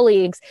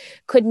colleagues,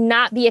 could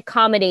not be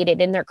accommodated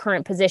in their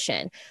current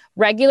position.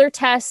 Regular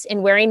tests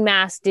and wearing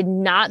masks did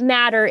not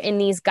matter in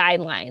these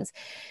guidelines.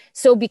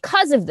 So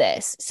because of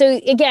this,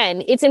 so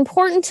again, it's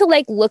important to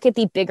like look at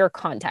the bigger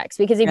context,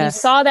 because if you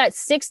saw that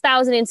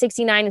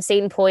 6,069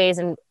 state employees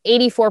and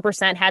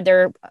 84% had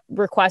their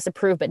requests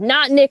approved, but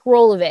not Nick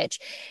Rolovich,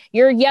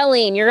 you're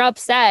yelling, you're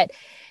upset.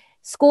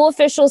 School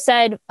officials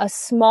said a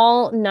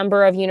small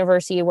number of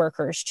university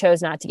workers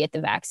chose not to get the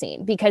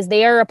vaccine because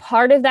they are a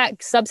part of that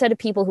subset of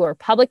people who are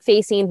public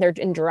facing. They're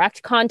in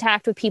direct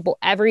contact with people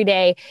every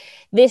day.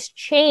 This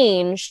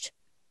changed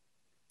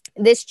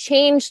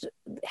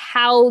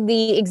how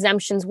the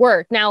exemptions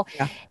work. Now,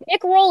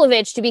 Nick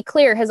Rolovich, to be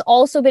clear, has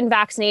also been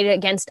vaccinated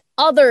against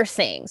other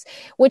things,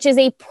 which is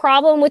a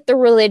problem with the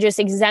religious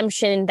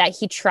exemption that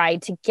he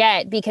tried to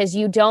get, because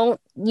you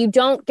don't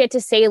get to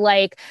say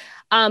like,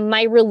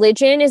 my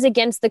religion is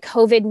against the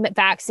COVID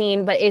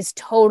vaccine, but is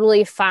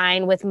totally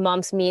fine with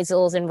mumps,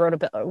 measles, and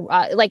the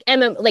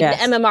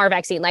MMR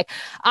vaccine. Like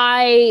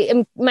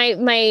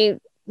my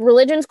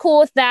religion's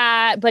cool with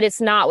that, but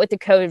it's not with the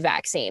COVID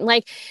vaccine.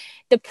 Like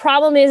the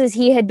problem is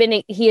he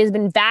has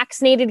been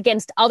vaccinated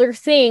against other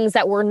things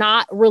that were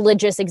not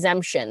religious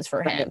exemptions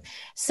for him. Right.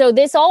 So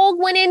this all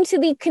went into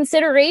the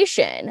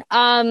consideration.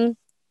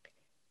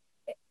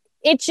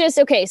 It's just,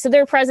 okay, so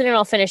their president,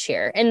 I'll finish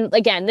here. And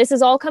again, this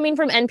is all coming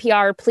from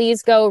NPR.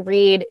 Please go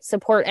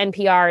support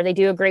NPR. They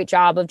do a great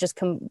job of just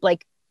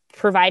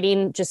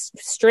providing just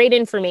straight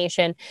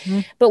information.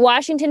 Mm-hmm. But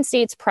Washington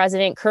State's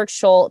president, Kirk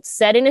Schultz,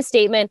 said in a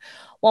statement,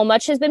 while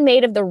much has been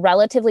made of the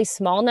relatively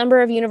small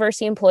number of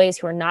university employees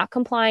who are not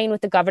complying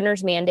with the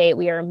governor's mandate,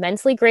 we are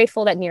immensely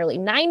grateful that nearly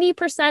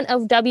 90%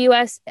 of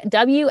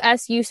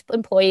WSU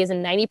employees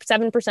and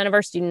 97% of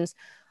our students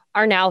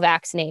are now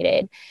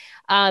vaccinated.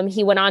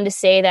 He went on to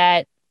say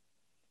that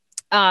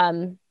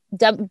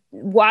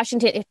WSU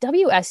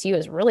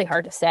is really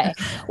hard to say.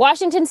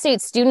 Washington State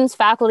students,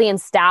 faculty,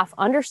 and staff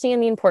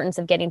understand the importance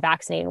of getting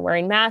vaccinated and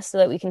wearing masks so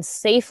that we can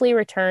safely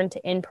return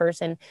to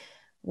in-person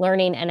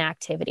learning and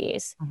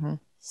activities. Mm-hmm.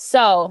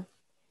 So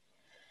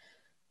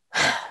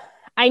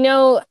I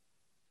know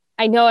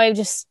I've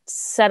just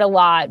said a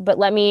lot, but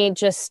let me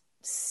just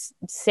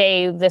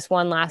say this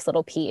one last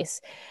little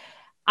piece.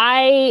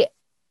 I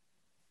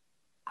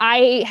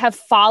have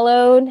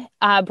followed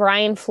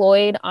Brian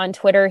Floyd on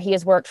Twitter. He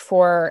has worked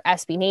for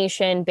SB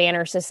Nation,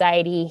 Banner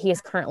Society. He is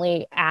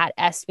currently at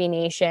SB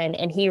Nation,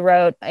 and he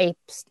wrote a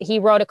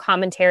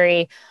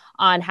commentary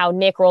on how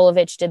Nick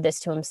Rolovich did this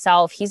to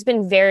himself. He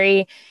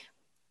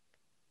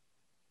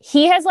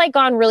has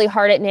gone really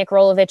hard at Nick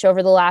Rolovich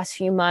over the last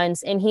few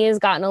months, and he has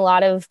gotten a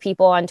lot of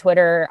people on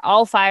Twitter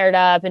all fired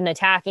up and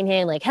attacking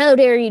him, like, how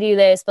dare you do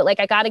this? But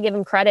I got to give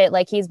him credit.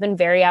 He's been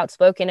very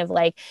outspoken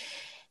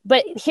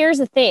but here's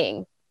the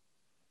thing.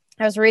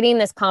 I was reading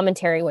this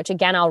commentary, which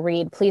again, I'll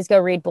read. Please go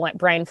read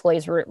Brian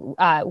Floyd's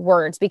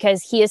words,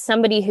 because he is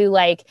somebody who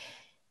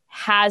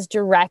has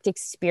direct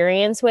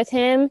experience with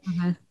him.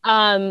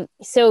 Mm-hmm.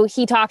 So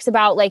he talks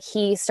about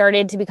he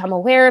started to become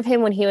aware of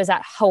him when he was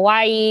at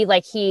Hawaii.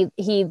 He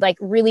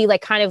really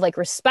kind of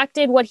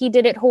respected what he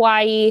did at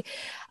Hawaii.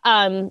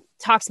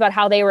 Talks about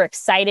how they were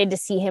excited to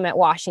see him at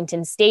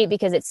Washington State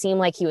because it seemed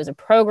like he was a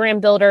program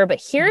builder. But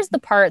here's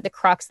the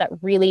crux that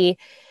really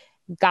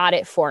got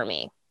it for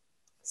me.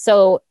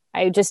 So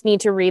I just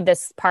need to read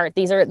this part.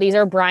 These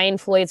are Brian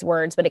Floyd's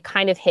words, but it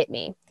kind of hit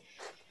me.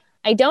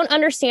 I don't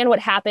understand what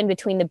happened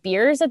between the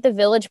beers at the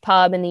Village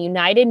Pub and the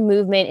United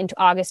movement in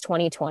August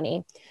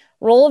 2020.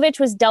 Rolovich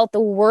was dealt the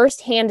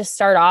worst hand to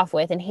start off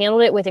with and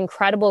handled it with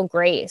incredible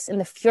grace. In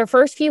the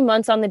first few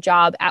months on the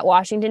job at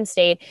Washington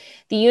State,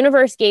 the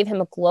universe gave him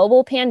a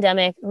global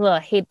pandemic. I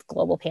hate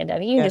global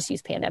pandemic. You can just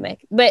use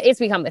pandemic, but it's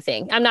become a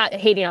thing. I'm not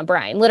hating on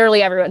Brian.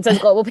 Literally everyone says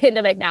global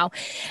pandemic now.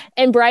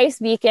 And Bryce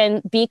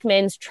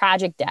Beekman's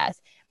tragic death.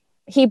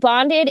 He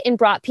bonded and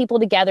brought people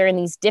together in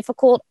these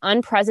difficult,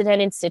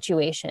 unprecedented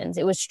situations.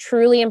 It was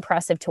truly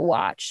impressive to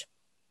watch.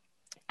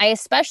 I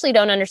especially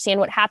don't understand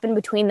what happened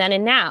between then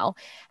and now,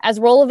 as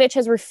Rolovich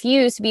has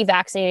refused to be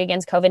vaccinated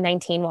against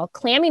COVID-19 while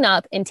clamming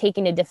up and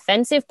taking a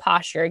defensive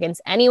posture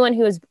against anyone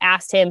who has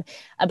asked him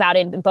about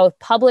it in both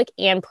public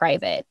and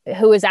private,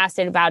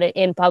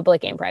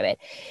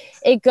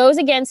 It goes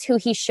against who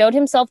he showed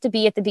himself to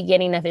be at the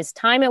beginning of his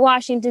time at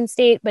Washington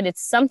State, but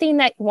it's something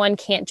that one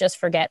can't just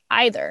forget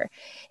either.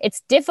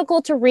 It's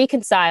difficult to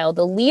reconcile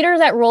the leader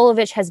that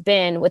Rolovich has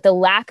been with the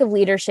lack of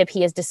leadership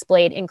he has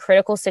displayed in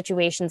critical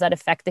situations that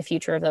affect the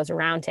future of of those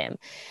around him.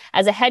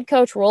 As a head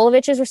coach,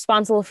 Rolovich is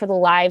responsible for the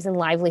lives and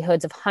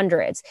livelihoods of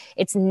hundreds.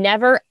 It's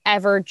never,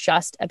 ever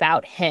just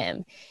about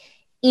him.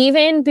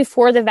 Even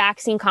before the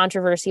vaccine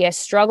controversy, I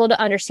struggle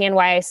to understand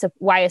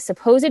why a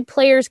supposed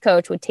players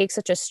coach would take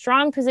such a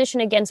strong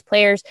position against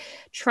players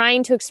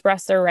trying to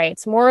express their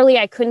rights. Morally,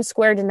 I couldn't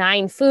square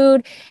denying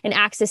food and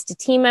access to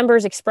team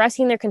members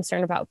expressing their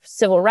concern about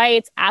civil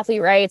rights,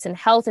 athlete rights, and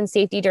health and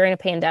safety during a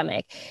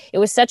pandemic. It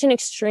was such an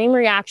extreme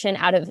reaction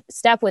out of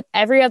step with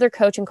every other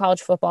coach in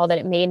college football that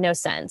it made no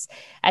sense.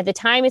 At the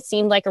time, it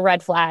seemed like a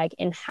red flag.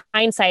 In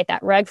hindsight,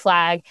 that red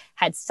flag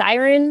had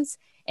sirens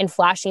and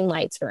flashing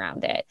lights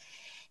around it.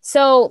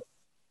 So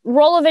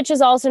Rolovich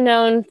is also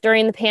known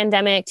during the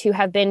pandemic to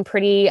have been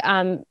pretty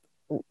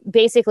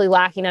basically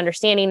lacking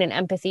understanding and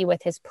empathy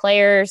with his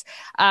players.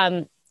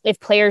 If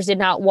players did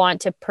not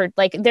want to,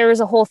 there was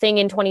a whole thing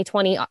in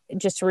 2020,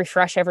 just to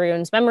refresh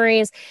everyone's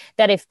memories,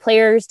 that if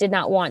players did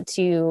not want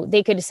to,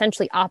 they could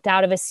essentially opt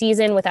out of a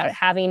season without it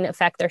having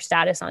affect their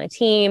status on a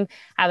team,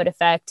 have it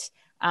affect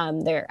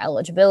their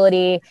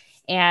eligibility.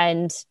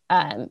 And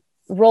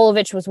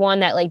Rolovich was one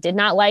that did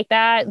not like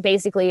that.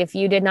 Basically, if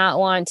you did not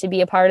want to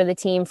be a part of the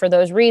team for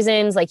those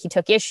reasons, he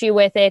took issue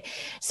with it.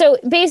 So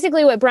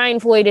basically what Brian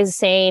Floyd is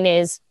saying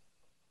is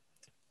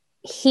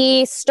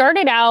he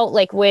started out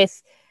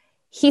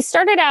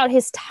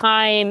his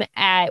time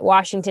at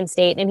Washington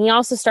State, and he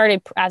also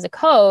started as a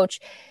coach.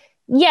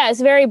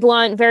 Yes, very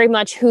blunt, very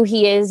much who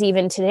he is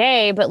even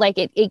today, but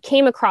it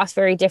came across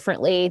very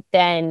differently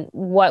than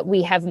what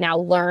we have now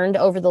learned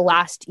over the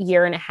last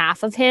year and a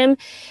half of him.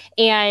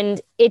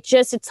 And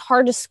it's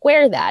hard to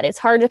square that. It's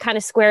hard to kind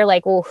of square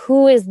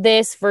who is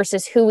this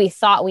versus who we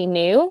thought we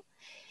knew.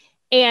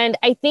 And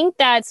I think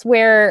that's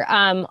where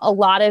a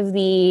lot of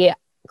the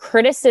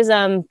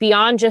criticism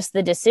beyond just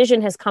the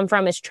decision has come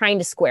from, is trying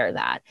to square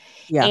that.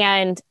 Yeah.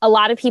 And a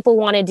lot of people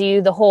want to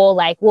do the whole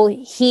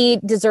he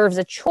deserves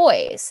a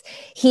choice.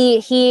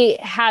 He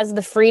has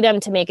the freedom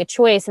to make a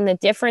choice. And the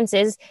difference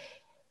is,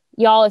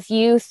 y'all, if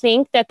you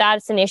think that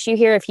that's an issue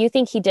here, if you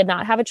think he did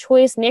not have a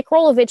choice, Nick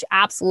Rolovich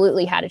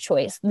absolutely had a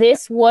choice.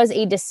 This was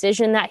a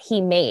decision that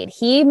he made.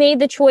 He made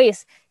the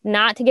choice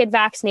not to get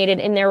vaccinated,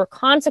 and there were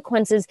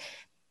consequences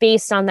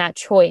based on that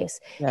choice.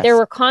 Yes. There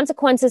were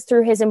consequences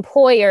through his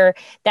employer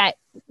that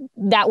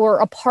were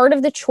a part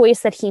of the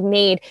choice that he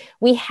made.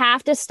 We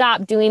have to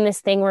stop doing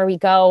this thing where we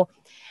go,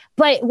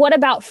 but what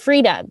about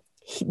freedom?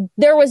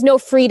 There was no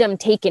freedom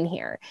taken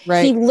here.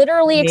 Right. He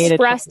literally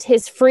expressed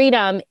his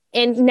freedom,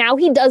 and now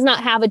he does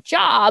not have a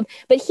job,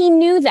 but he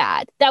knew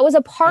that. That was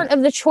a part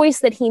of the choice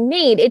that he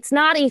made. It's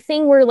not a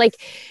thing where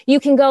you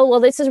can go, well,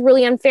 this is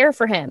really unfair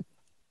for him.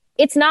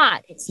 It's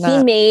not.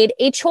 He made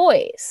a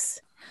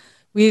choice.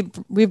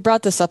 We've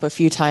brought this up a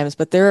few times,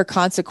 but there are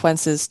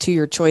consequences to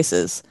your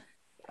choices.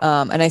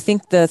 And I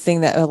think the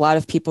thing that a lot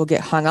of people get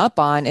hung up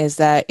on is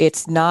that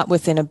it's not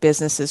within a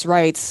business's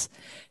rights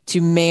to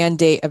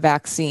mandate a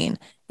vaccine.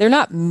 They're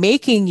not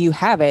making you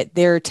have it.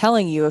 They're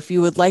telling you, if you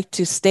would like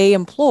to stay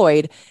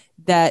employed,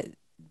 that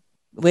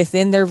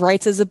within their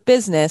rights as a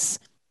business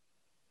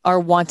are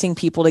wanting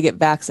people to get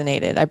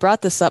vaccinated. I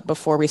brought this up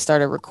before we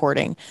started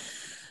recording.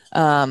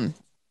 But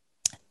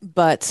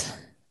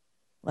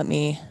let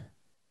me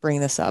bring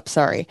this up.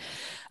 Sorry.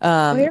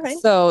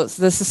 So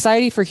the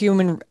Society for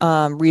Human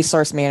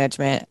Resource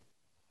Management,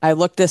 I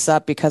looked this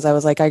up because I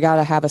was like, I got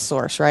to have a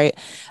source, right?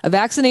 A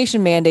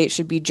vaccination mandate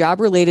should be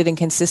job related and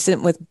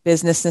consistent with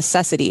business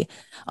necessity.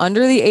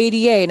 Under the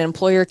ADA, an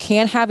employer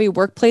can have a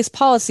workplace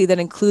policy that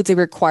includes a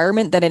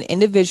requirement that an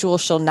individual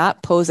shall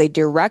not pose a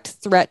direct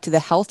threat to the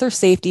health or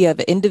safety of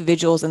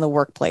individuals in the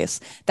workplace.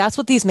 That's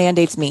what these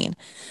mandates mean.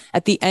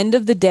 At the end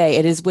of the day,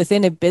 it is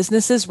within a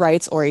business's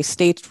rights or a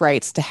state's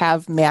rights to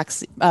have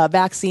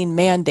vaccine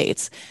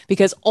mandates,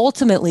 because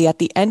ultimately, at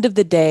the end of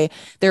the day,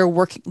 they're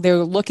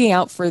looking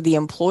out for the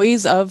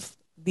employees of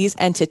these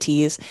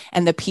entities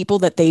and the people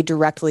that they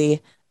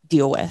directly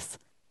deal with.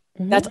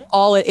 Mm-hmm. That's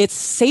all. It's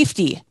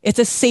safety. It's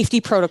a safety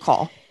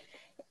protocol.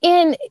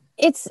 And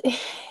it's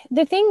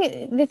the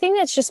thing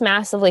that's just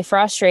massively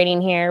frustrating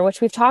here, which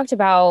we've talked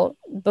about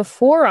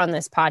before on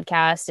this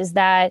podcast, is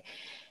that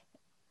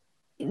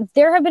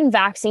there have been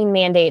vaccine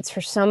mandates for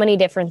so many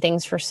different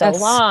things for so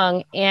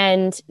long,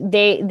 and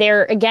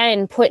they're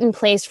again put in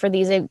place for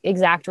these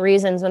exact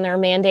reasons. When there are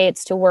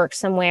mandates to work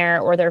somewhere,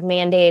 or there are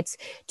mandates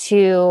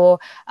to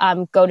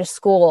go to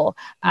school,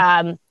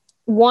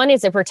 one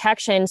is a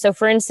protection. So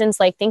for instance,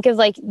 think of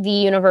the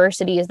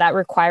universities that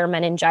require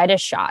meningitis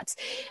shots.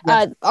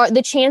 Yes.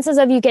 The chances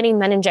of you getting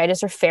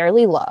meningitis are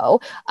fairly low.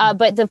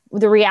 But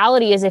the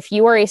reality is, if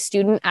you are a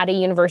student at a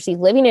university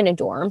living in a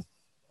dorm,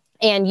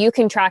 and you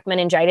contract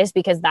meningitis,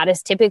 because that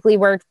is typically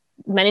where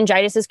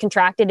meningitis is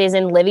contracted is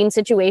in living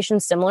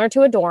situations similar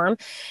to a dorm.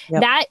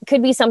 Yep. That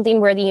could be something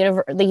where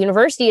the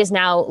university is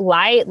now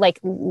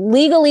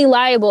legally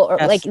liable, or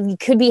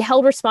could be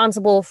held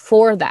responsible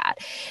for that.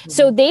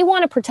 So they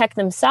want to protect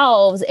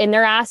themselves, and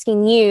they're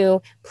asking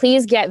you,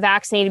 please get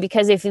vaccinated,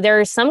 because if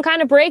there's some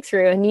kind of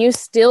breakthrough and you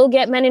still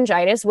get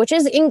meningitis, which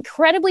is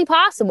incredibly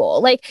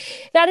possible,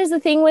 like that is the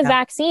thing with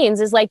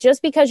vaccines, is like,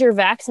 just because you're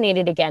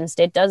vaccinated against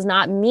it does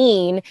not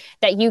mean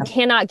that you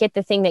cannot get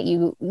the thing that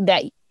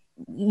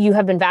you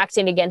have been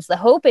vaccinated against. The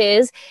hope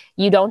is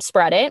you don't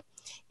spread it.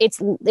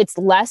 It's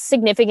less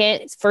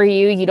significant for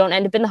you. You don't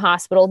end up in the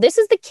hospital. This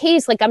is the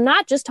case. Like, I'm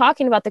not just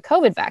talking about the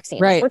COVID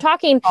vaccine. Right. We're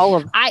talking all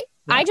of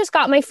I just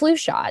got my flu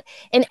shot,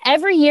 and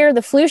every year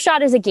the flu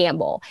shot is a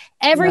gamble.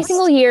 Every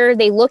single year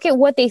they look at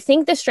what they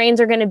think the strains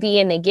are going to be,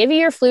 and they give you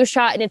your flu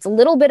shot, and it's a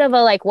little bit of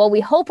a like, well,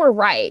 we hope we're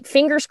right.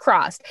 Fingers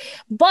crossed.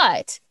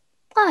 But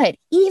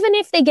even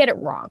if they get it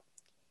wrong,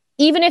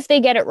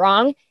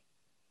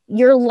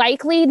 you're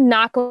likely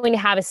not going to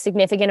have as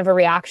significant of a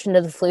reaction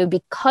to the flu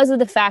because of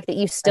the fact that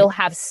you still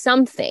have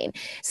something.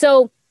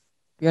 So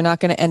you're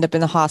not going to end up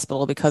in the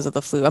hospital because of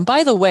the flu. And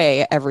by the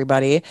way,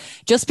 everybody,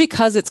 just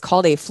because it's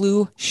called a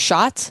flu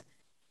shot,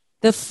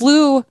 the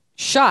flu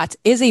shot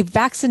is a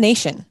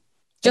vaccination.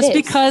 Just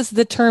because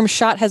the term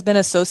shot has been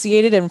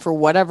associated, and for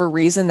whatever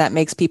reason that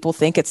makes people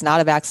think it's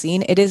not a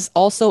vaccine, it is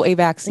also a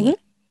vaccine.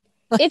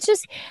 It's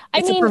just,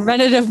 it's a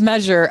preventative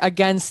measure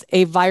against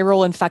a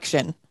viral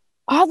infection.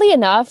 Oddly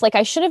enough, like,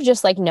 I should have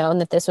just like known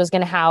that this was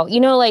going to how,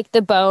 like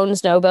the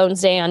bones, no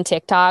bones day on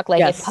TikTok.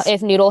 Like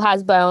if Noodle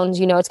has bones,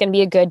 it's going to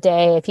be a good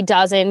day. If he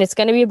doesn't, it's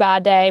going to be a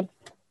bad day.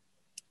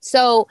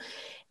 So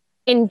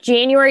in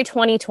January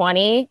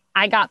 2020,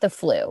 I got the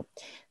flu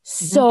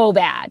so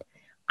bad.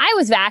 I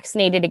was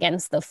vaccinated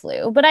against the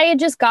flu, but I had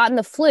just gotten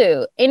the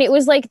flu, and it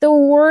was like the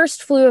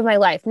worst flu of my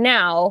life.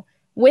 Now,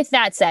 with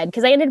that said,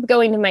 because I ended up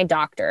going to my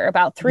doctor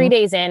about 3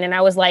 days in, and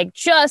I was like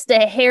just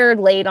a hair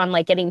late on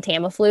like getting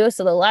Tamiflu.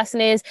 So the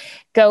lesson is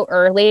go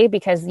early,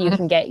 because you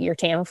can get your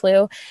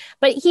Tamiflu.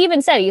 But he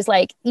even said, he's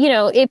like,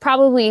 it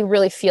probably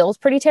really feels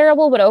pretty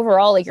terrible, but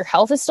overall, like, your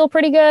health is still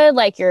pretty good.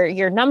 Like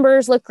your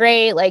numbers look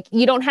great. Like,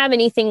 you don't have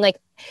anything like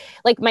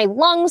my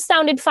lungs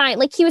sounded fine.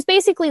 Like, he was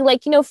basically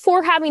like,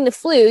 for having the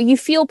flu, you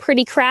feel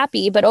pretty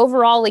crappy, but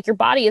overall, like, your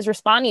body is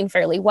responding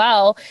fairly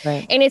well.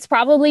 Right. And it's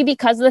probably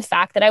because of the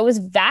fact that I was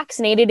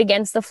vaccinated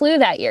against the flu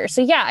that year.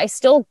 So yeah, I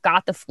still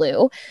got the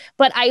flu,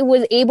 but I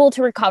was able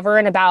to recover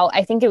in about,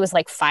 I think it was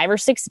like 5 or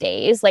 6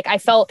 days. Like, I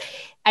felt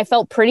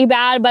pretty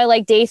bad by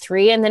like day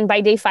 3. And then by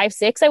day 5,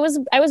 6, I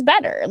was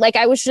better. Like,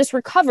 I was just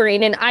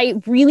recovering. And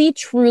I really,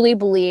 truly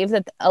believe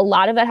that a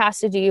lot of that has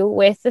to do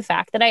with the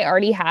fact that I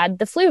already had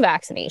the flu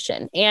vaccination.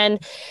 And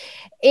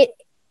I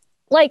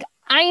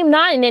am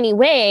not in any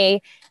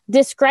way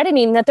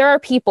discrediting that there are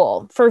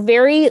people for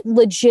very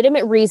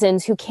legitimate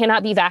reasons who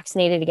cannot be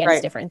vaccinated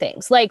against different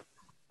things. Like,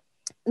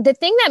 the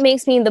thing that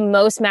makes me the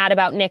most mad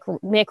about Nick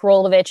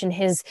Rolovich and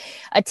his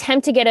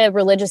attempt to get a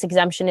religious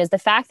exemption is the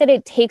fact that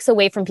it takes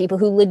away from people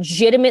who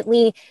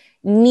legitimately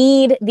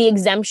need the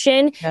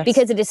exemption,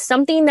 because it is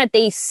something that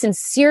they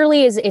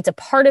sincerely it's a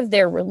part of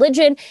their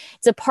religion.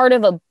 It's a part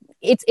of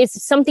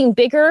it's something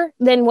bigger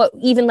than what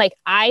even like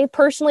I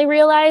personally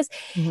realize.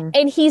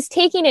 And he's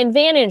taking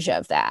advantage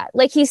of that.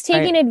 Like, he's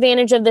taking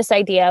advantage of this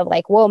idea of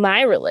like, well,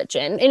 my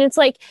religion. And it's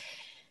like,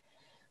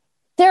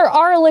 there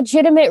are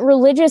legitimate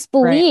religious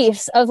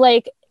beliefs of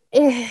like,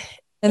 and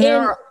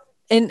there are,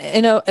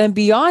 and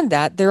beyond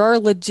that, there are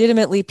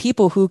legitimately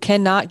people who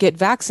cannot get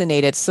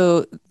vaccinated.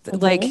 So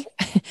like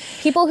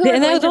people who are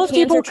going those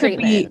people could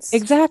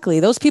be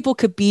those people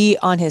could be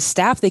on his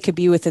staff. They could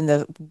be within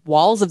the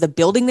walls of the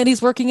building that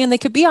he's working in. They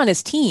could be on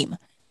his team.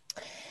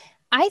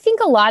 I think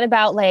a lot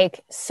about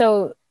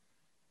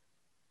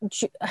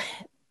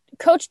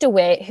Coach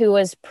DeWitt, who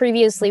was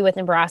previously with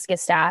Nebraska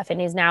staff and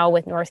is now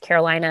with North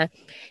Carolina,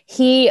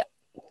 he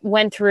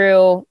went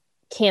through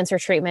cancer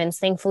treatments,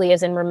 thankfully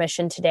is in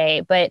remission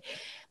today. But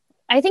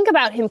I think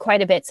about him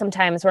quite a bit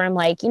sometimes, where I'm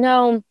like,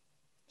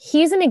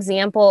 he's an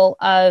example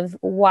of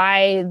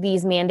why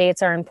these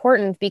mandates are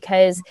important,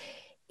 because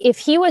if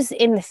he was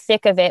in the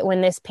thick of it when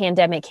this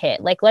pandemic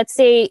hit, like, let's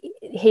say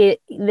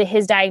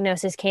his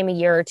diagnosis came a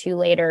year or two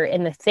later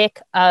in the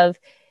thick of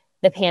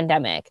the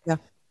pandemic,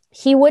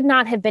 he would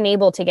not have been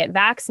able to get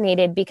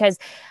vaccinated, because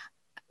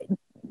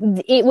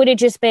it would have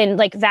just been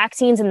like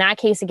vaccines in that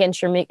case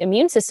against your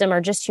immune system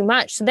are just too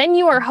much. So then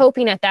you are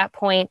hoping at that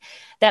point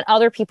that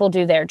other people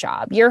do their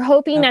job. You're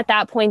hoping at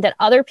that point that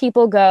other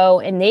people go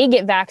and they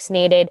get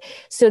vaccinated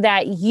so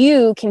that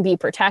you can be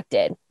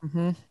protected.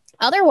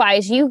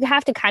 Otherwise, you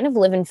have to kind of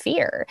live in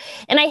fear.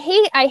 And I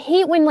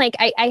hate when like,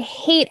 I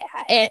hate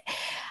it.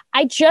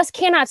 I just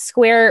cannot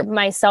square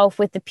myself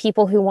with the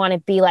people who want to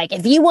be like,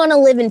 if you want to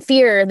live in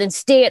fear, then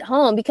stay at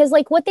home. Because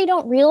like, what they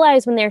don't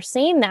realize when they're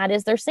saying that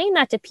is they're saying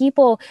that to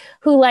people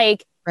who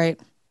like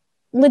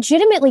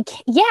legitimately,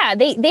 yeah,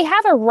 they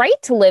have a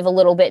right to live a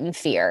little bit in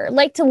fear,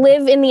 like to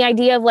live in the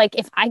idea of like,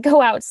 if I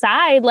go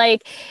outside,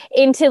 like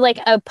into like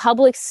a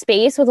public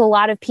space with a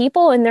lot of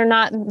people and they're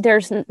not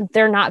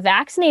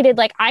vaccinated,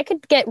 like I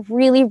could get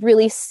really,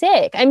 really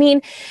sick. I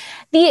mean,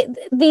 the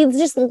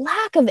just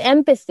lack of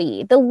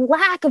empathy,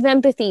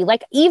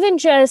 like even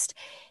just,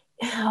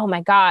 oh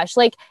my gosh,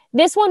 like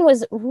this one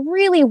was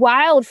really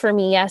wild for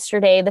me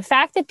yesterday. The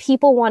fact that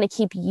people want to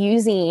keep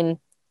using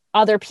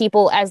other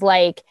people as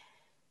like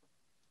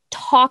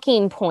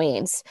talking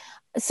points.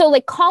 So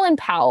like Colin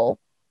Powell,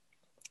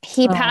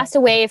 he passed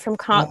away from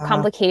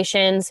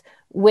complications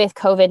with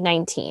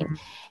COVID-19.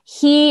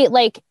 He,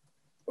 like,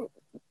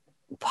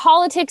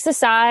 politics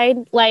aside,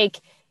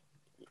 like,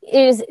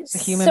 is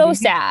so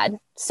sad,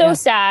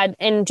 sad,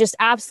 and just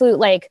absolute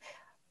like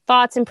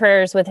thoughts and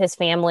prayers with his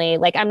family.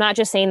 Like, I'm not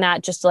just saying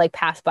that just to like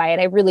pass by it.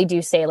 I really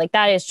do say like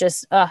that is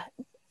just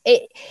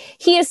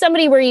he is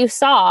somebody where you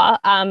saw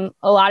a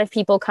lot of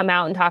people come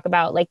out and talk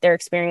about like their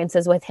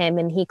experiences with him,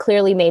 and he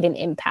clearly made an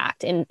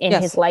impact in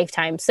his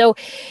lifetime. So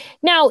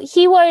now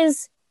he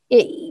was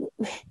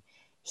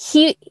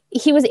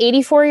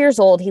 84 years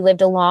old. He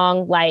lived a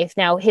long life.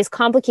 Now his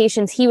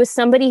complications, he was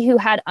somebody who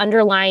had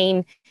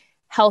underlying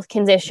health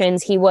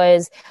conditions. He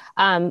was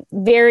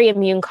very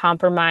immune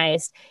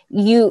compromised.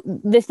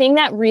 The thing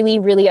that really,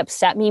 really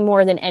upset me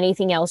more than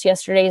anything else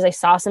yesterday is I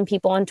saw some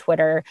people on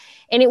Twitter,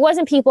 and it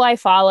wasn't people I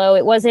follow.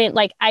 It wasn't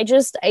like, I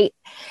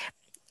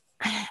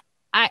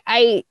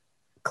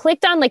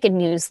clicked on like a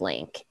news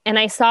link and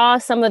I saw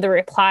some of the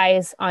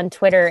replies on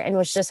Twitter and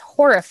was just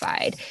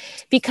horrified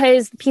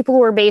because people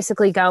were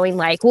basically going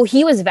like, well,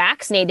 he was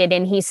vaccinated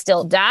and he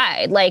still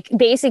died. Like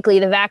basically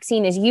the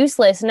vaccine is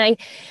useless. And I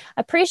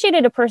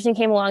appreciated a person who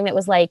came along that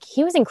was like,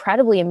 he was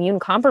incredibly immune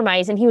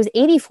compromised and he was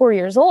 84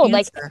 years old.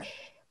 Cancer.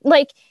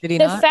 Like the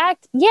not?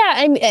 Fact, yeah.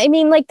 I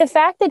mean, like the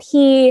fact that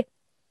he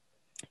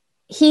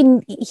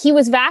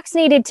was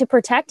vaccinated to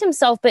protect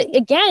himself. But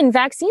again,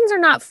 vaccines are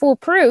not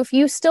foolproof.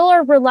 You still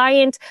are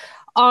reliant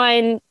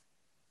on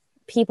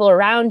people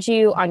around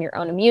you, on your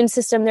own immune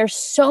system. There's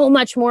so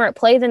much more at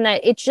play than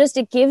that. It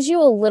gives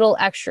you a little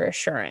extra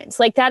assurance.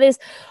 Like that is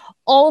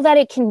all that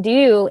it can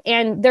do.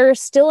 And there's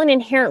still an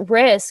inherent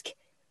risk.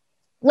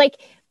 Like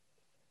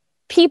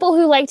people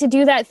who like to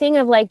do that thing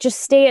of like, just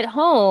stay at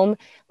home.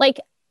 Like,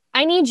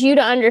 I need you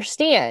to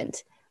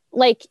understand,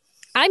 like,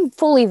 I'm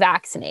fully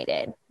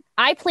vaccinated.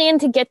 I plan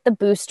to get the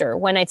booster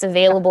when it's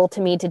available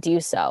to me to do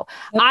so.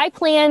 Yep. I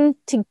plan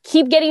to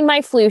keep getting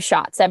my flu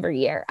shots every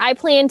year. I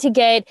plan to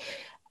get,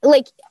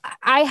 like,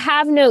 I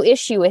have no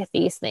issue with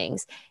these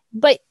things.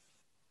 But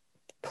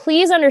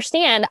please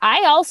understand,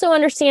 I also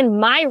understand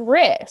my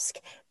risk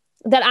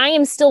that I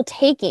am still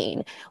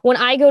taking when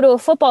I go to a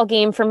football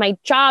game for my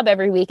job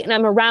every week and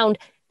I'm around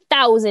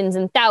thousands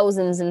and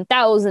thousands and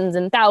thousands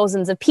and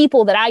thousands of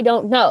people that I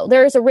don't know.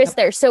 There is a risk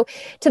there. So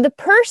to the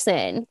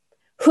person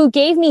who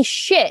gave me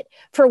shit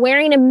for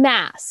wearing a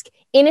mask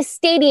in a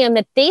stadium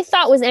that they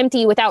thought was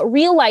empty without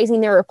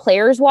realizing there were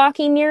players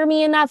walking near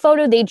me in that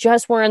photo. They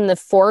just were in the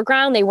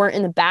foreground. They weren't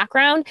in the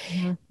background.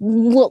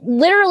 Mm-hmm.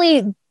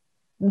 Literally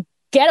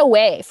get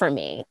away from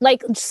me.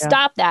 Like,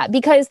 stop that.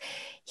 Because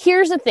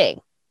here's the thing.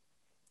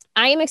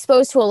 I am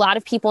exposed to a lot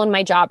of people in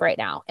my job right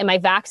now. Am I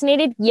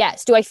vaccinated?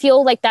 Yes. Do I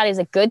feel like that is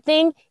a good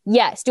thing?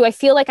 Yes. Do I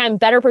feel like I'm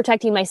better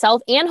protecting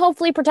myself and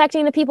hopefully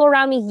protecting the people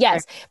around me?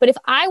 Yes. But if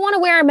I want to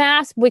wear a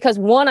mask because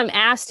one, I'm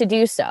asked to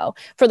do so,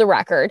 for the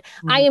record,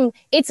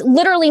 it's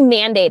literally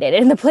mandated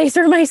in the place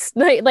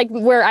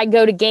where I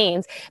go to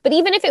games. But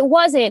even if it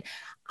wasn't,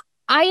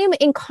 I am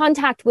in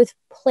contact with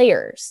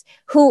players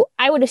who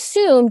I would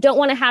assume don't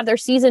want to have their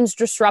seasons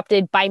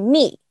disrupted by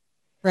me.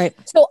 Right.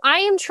 So I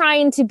am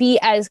trying to be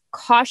as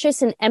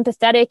cautious and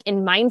empathetic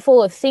and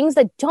mindful of things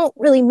that don't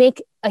really make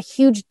a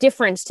huge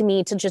difference to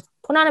me, to just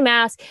put on a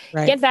mask,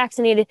 get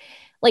vaccinated.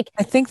 Like,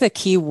 I think the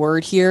key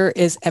word here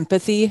is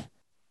empathy.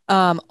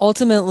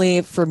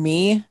 Ultimately, for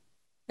me,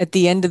 at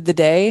the end of the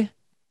day,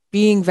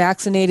 being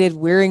vaccinated,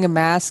 wearing a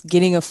mask,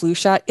 getting a flu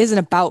shot isn't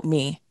about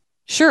me.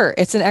 Sure,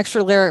 it's an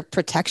extra layer of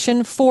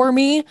protection for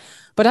me,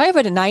 but I have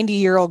a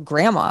 90-year-old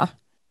grandma.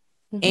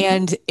 Mm-hmm.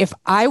 And if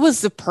I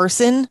was the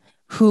person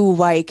who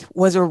like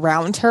was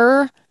around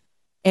her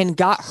and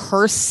got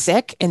her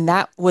sick, and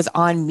that was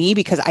on me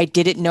because I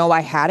didn't know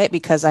I had it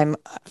because I'm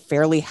a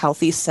fairly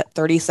healthy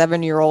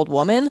 37-year-old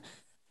woman,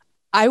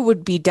 I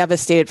would be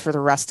devastated for the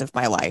rest of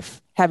my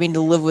life, having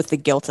to live with the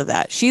guilt of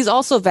that. She's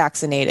also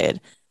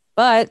vaccinated,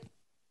 but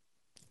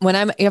when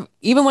I'm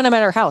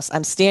at her house,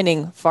 I'm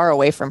standing far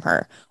away from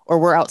her, or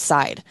we're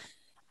outside.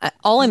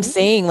 All I'm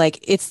saying, like,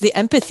 it's the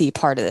empathy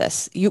part of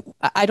this.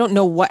 I don't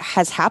know what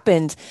has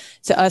happened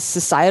to us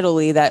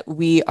societally that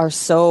we are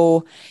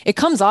so, it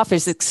comes off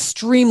as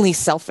extremely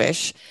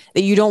selfish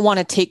that you don't want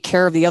to take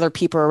care of the other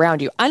people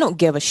around you. I don't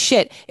give a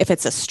shit if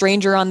it's a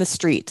stranger on the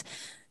street.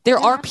 There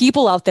are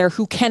people out there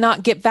who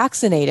cannot get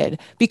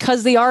vaccinated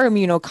because they are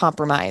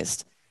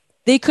immunocompromised.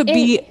 They could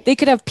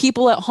have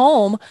people at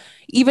home,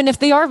 even if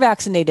they are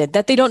vaccinated,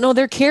 that they don't know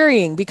they're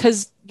carrying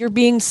because you're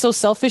being so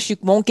selfish you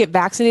won't get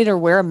vaccinated or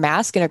wear a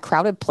mask in a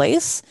crowded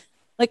place.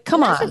 Like,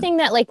 come That's on. the thing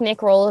that like Nick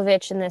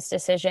Rolovich in this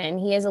decision,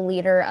 he's a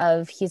leader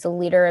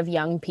of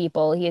young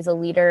people. He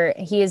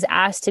is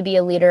asked to be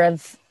a leader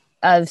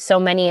of so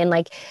many. And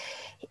like,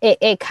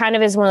 it kind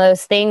of is one of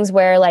those things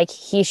where like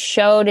he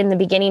showed in the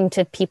beginning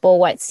to people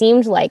what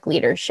seemed like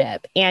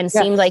leadership and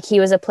seemed like he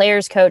was a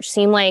player's coach,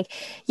 seemed like,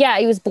 yeah,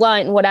 he was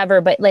blunt and whatever,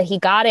 but like he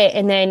got it.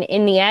 And then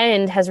in the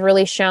end has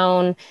really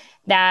shown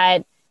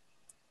that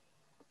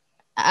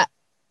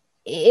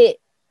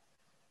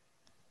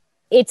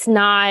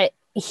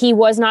he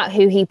was not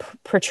who he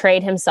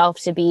portrayed himself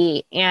to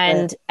be.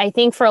 And I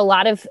think for a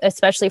lot of,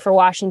 especially for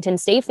Washington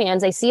State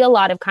fans, I see a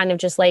lot of kind of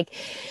just like,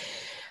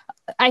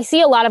 I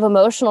see a lot of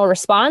emotional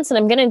response, and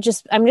I'm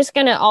just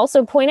going to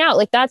also point out,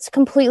 like, that's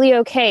completely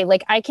okay.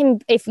 Like,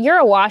 if you're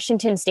a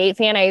Washington State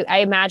fan, I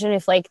imagine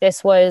if like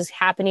this was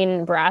happening in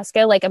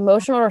Nebraska, like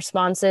emotional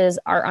responses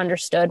are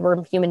understood.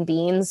 We're human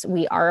beings.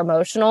 We are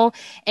emotional,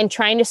 and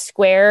trying to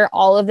square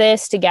all of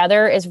this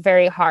together is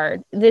very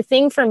hard. The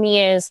thing for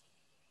me is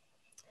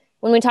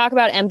when we talk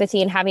about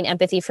empathy and having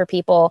empathy for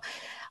people,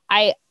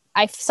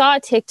 I saw a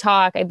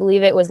TikTok, I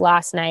believe it was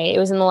last night. It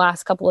was in the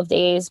last couple of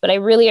days, but I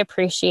really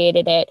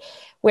appreciated it,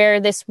 where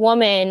this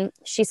woman,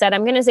 she said,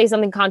 I'm going to say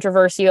something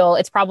controversial.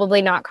 It's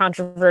probably not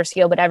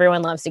controversial, but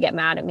everyone loves to get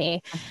mad at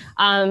me.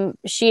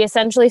 She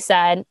essentially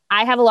said,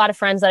 I have a lot of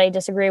friends that I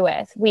disagree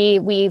with.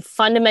 We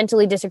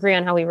fundamentally disagree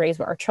on how we raise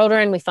our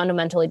children. We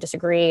fundamentally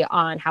disagree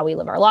on how we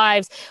live our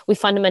lives. We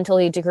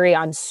fundamentally disagree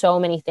on so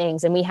many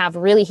things. And we have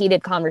really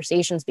heated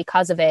conversations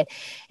because of it.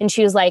 And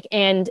she was like,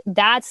 and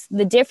that's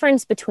the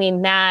difference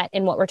between that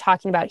and what we're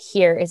talking about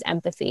here is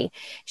empathy.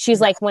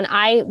 She's like, when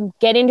I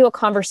get into a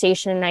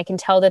conversation and I can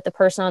tell that the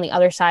person on the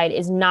other side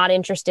is not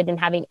interested in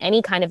having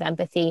any kind of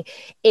empathy,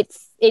 it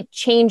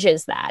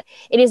changes that.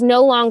 It is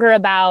no longer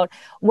about,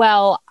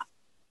 well,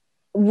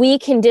 we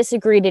can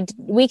agree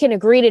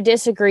to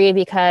disagree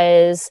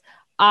because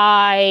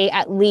I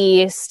at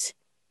least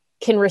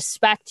can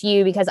respect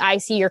you because I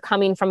see you're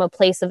coming from a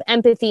place of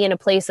empathy and a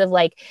place of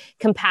like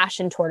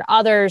compassion toward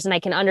others. And I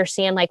can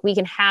understand, like, we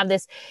can have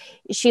this.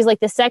 She's like,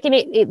 the second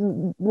it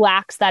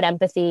lacks that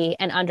empathy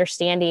and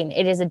understanding,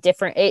 it is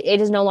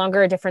no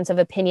longer a difference of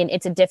opinion.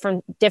 It's a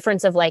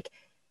difference of like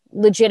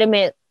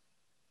legitimate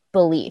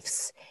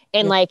beliefs.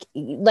 And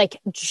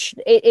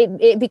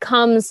it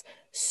becomes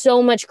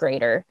so much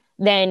greater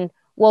than,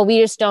 well, we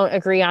just don't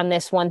agree on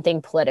this one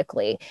thing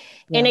politically.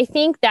 Yeah. And I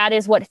think that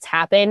is what's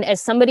happened. As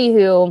somebody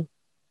who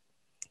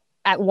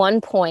at one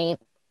point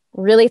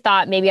really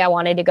thought maybe I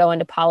wanted to go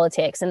into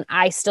politics, and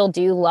I still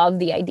do love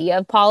the idea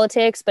of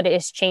politics, but it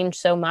has changed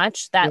so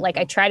much that like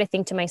I try to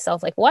think to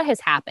myself, like, what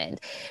has happened?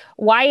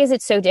 Why is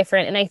it so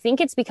different? And I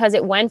think it's because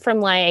it went from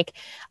like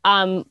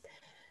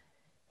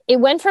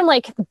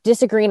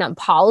disagreeing on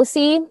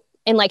policy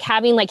and like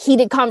having like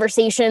heated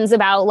conversations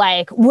about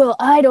like, well,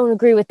 I don't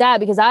agree with that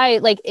because I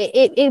like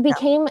it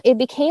became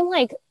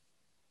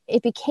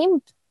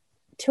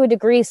to a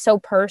degree so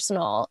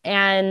personal.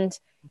 And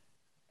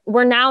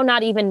we're now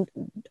not even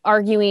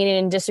arguing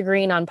and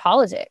disagreeing on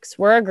politics.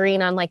 We're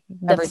agreeing on like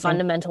the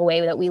fundamental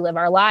way that we live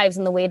our lives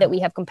and the way that we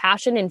have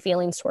compassion and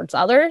feelings towards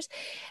others.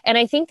 And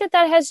I think that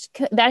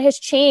has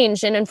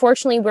changed. And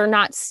unfortunately, we're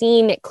not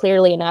seeing it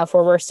clearly enough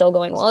where we're still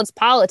going, well, it's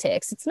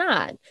politics. It's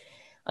not.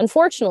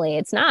 Unfortunately,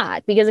 it's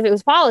not, because if it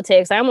was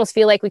politics, I almost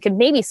feel like we could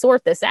maybe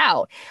sort this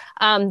out.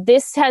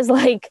 This has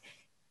like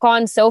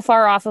gone so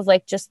far off of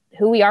like just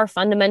who we are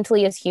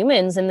fundamentally as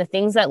humans and the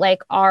things that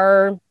like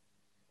are,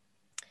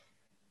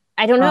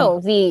 I don't know,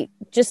 the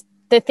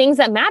things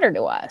that matter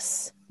to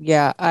us.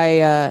 Yeah.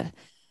 I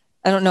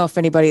don't know if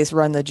anybody's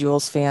Run the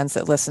Jewels fans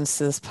that listens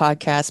to this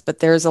podcast, but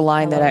there's a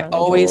line that I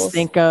always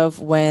think of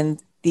when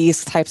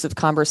these types of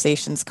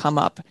conversations come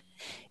up.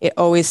 It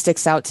always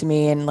sticks out to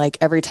me. And like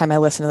every time I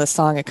listen to the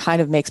song, it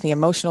kind of makes me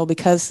emotional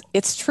because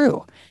it's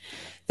true.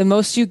 The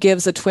most you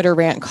give's a Twitter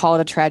rant, call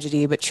it a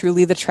tragedy, but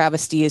truly the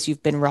travesty is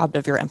you've been robbed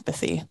of your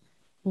empathy.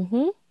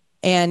 Mm-hmm.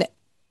 And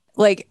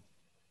like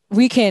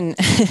we can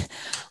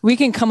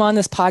come on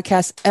this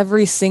podcast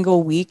every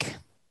single week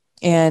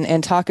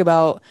and talk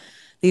about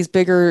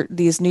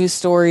these news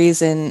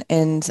stories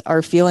and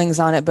our feelings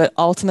on it. But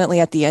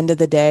ultimately at the end of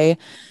the day,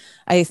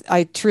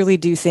 I truly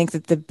do think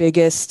that the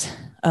biggest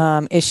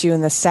issue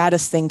and the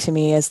saddest thing to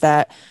me is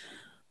that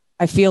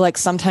I feel like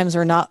sometimes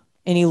we're not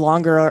any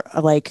longer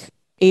like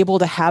able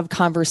to have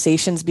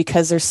conversations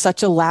because there's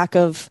such a lack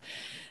of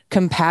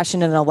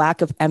compassion and a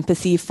lack of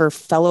empathy for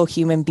fellow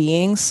human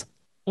beings.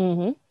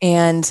 Mm-hmm.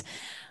 And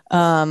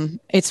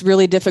it's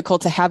really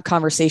difficult to have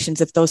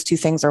conversations if those two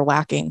things are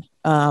lacking.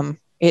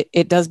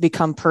 It does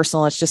become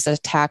personal. It's just an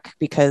attack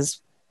because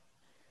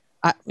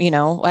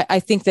I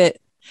think that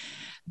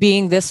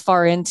being this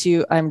far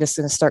into, I'm just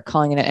going to start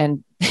calling it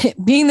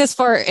being this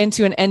far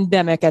into an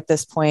endemic at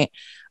this point.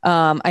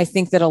 I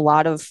think that a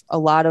lot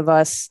of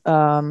us,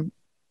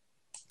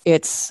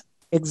 it's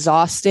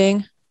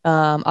exhausting,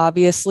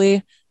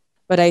 obviously,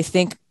 but I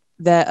think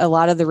that a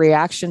lot of the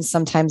reactions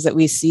sometimes that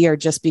we see are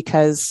just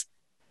because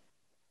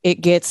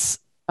it gets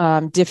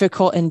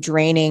difficult and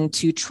draining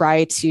to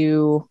try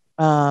to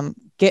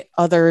get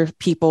other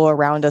people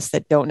around us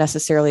that don't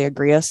necessarily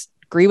agree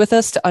with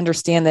us to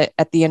understand that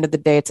at the end of the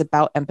day, it's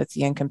about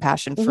empathy and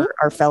compassion for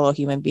our fellow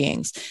human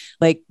beings.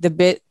 Like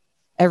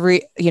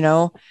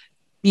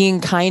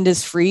being kind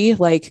is free.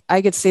 Like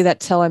I could say that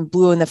till I'm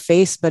blue in the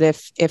face, but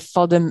if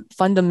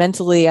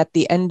fundamentally at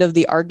the end of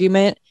the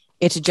argument,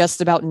 it's just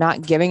about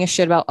not giving a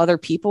shit about other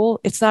people,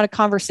 it's not a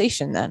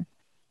conversation then.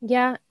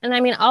 Yeah. And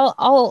I mean,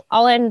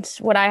 I'll end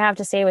what I have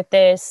to say with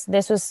this.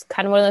 This was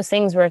kind of one of those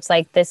things where it's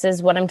like, this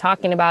is what I'm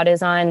talking about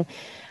is on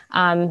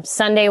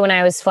Sunday when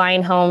I was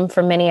flying home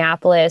from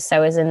Minneapolis. I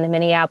was in the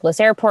Minneapolis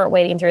airport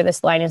waiting through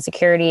this line of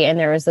security. And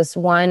there was this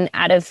one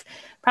out of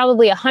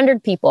probably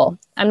 100 people.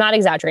 I'm not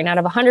exaggerating. Out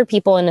of 100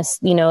 people in this,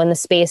 in the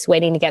space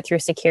waiting to get through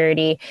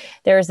security,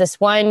 there was this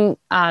one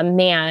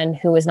man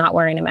who was not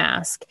wearing a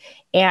mask.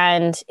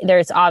 And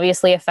there's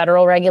obviously a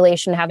federal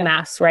regulation to have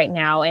masks right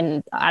now.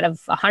 And out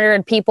of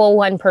 100 people,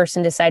 one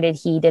person decided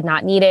he did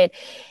not need it.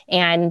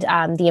 And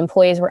the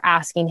employees were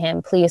asking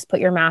him, please put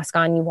your mask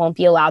on. You won't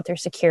be allowed through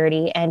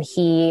security. And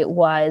he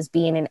was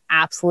being an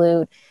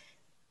absolute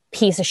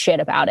piece of shit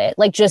about it.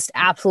 Like just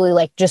absolutely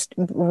like just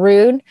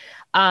rude.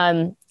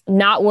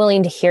 Not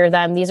willing to hear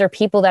them. These are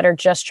people that are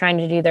just trying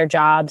to do their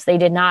jobs. They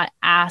did not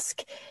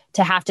ask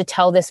to have to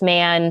tell this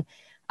man,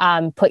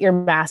 put your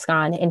mask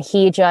on. And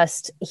he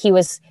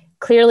was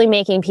clearly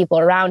making people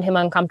around him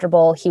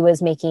uncomfortable. He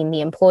was making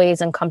the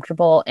employees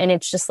uncomfortable. And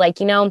it's just like,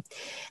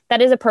 that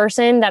is a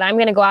person that I'm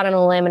going to go out on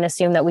a limb and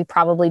assume that we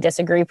probably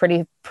disagree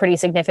pretty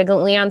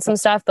significantly on some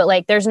stuff. But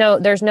like, there's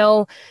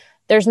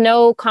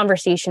no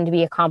conversation to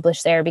be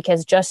accomplished there,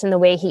 because just in the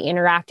way he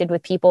interacted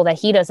with people that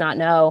he does not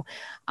know,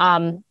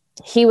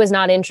 he was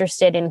not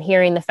interested in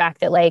hearing the fact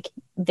that like,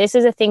 this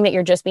is a thing that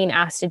you're just being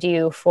asked to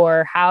do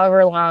for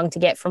however long to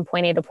get from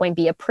point A to point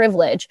B, a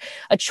privilege,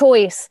 a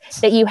choice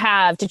that you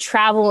have to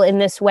travel in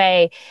this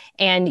way.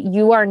 And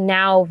you are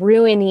now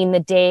ruining the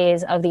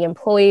days of the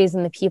employees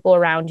and the people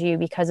around you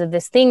because of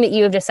this thing that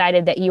you have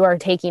decided that you are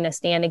taking a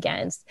stand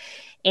against.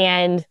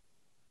 And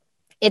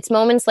it's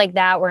moments like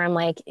that where I'm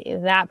like,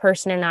 that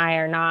person and I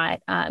are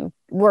not,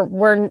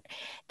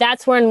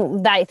 that's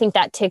when I think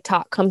that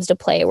TikTok comes to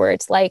play, where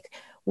it's like,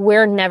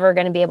 we're never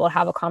going to be able to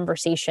have a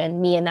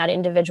conversation, me and that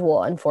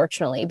individual,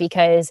 unfortunately,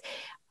 because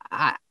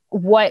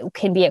what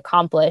can be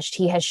accomplished,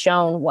 he has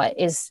shown what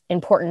is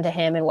important to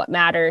him and what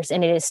matters.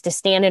 And it is to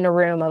stand in a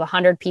room of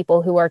 100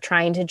 people who are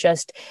trying to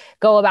just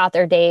go about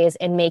their days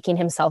and making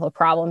himself a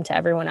problem to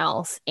everyone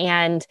else.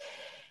 And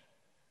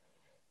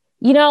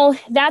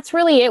that's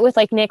really it with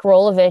like Nick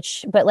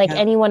Rolovich, but like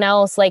anyone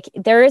else, like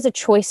there is a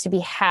choice to be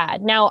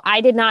had. Now,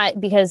 I did not,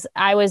 because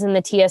I was in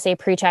the TSA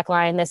pre-check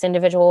line. This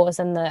individual was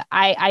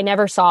I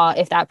never saw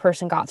if that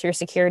person got through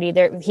security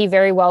there. He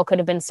very well could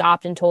have been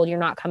stopped and told, you're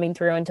not coming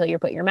through until you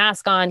put your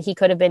mask on. He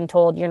could have been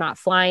told, you're not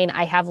flying.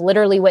 I have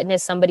literally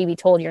witnessed somebody be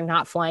told, you're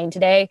not flying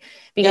today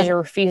because you're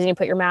refusing to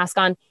put your mask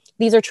on.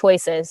 These are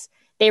choices.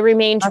 They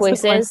remain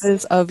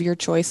choices of your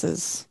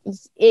choices.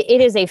 It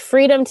is a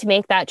freedom to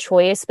make that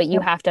choice, but you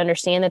have to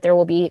understand that there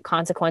will be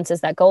consequences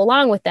that go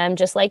along with them,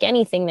 just like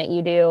anything that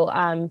you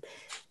do.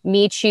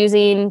 Me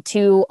choosing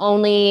to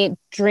only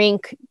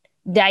drink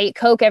Diet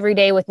Coke every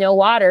day with no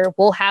water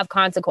will have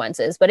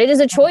consequences, but it is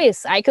a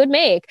choice I could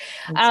make.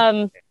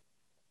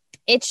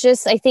 It's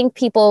just, I think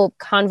people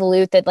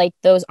convolute that like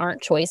those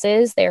aren't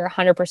choices. They're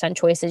 100%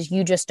 choices.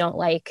 You just don't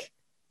like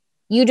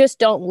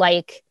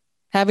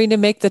having to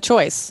make the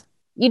choice.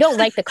 You don't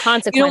like the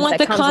consequence. You don't want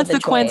the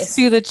consequence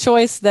to the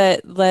choice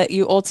that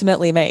you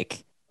ultimately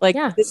make. Like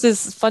this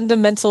is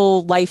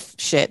fundamental life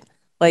shit.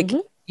 Like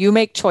you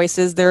make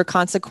choices. There are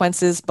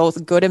consequences,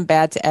 both good and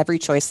bad, to every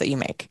choice that you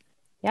make.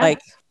 Yeah.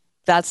 Like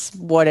that's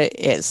what it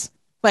is.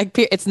 Like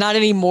it's not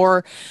any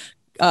more.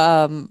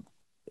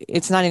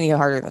 It's not any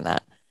harder than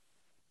that.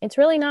 It's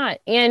really not.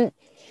 And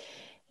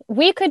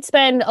we could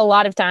spend a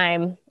lot of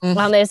time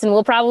on this, and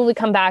we'll probably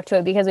come back to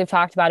it because we've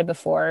talked about it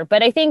before.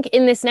 But I think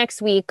in this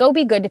next week, go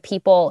be good to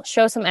people,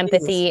 show some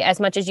empathy as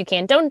much as you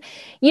can.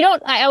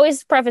 I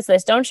always preface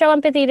this, don't show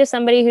empathy to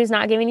somebody who's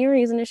not giving you a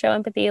reason to show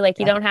empathy. Like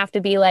you don't have to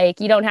be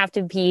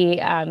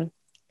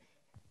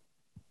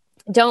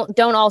don't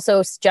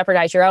also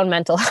jeopardize your own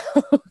mental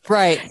health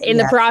in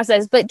the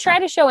process, but try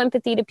to show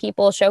empathy to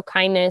people, show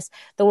kindness.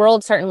 The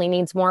world certainly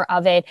needs more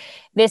of it.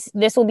 This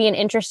will be an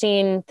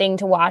interesting thing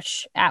to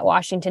watch at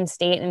Washington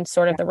State and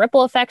sort of the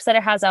ripple effects that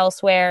it has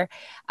elsewhere.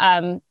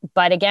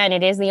 But again,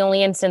 it is the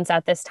only instance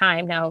at this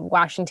time. Now,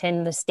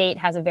 Washington, the state,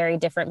 has a very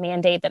different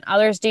mandate than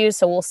others do.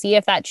 So we'll see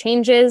if that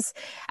changes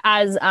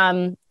as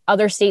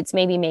other states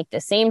maybe make the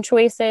same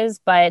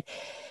choices. But,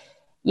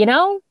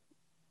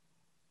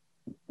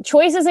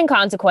 choices and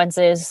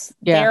consequences,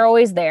 they're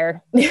always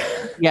there.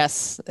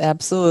 Yes,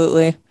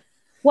 absolutely.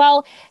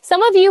 Well,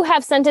 some of you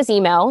have sent us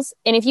emails,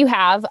 and if you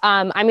have,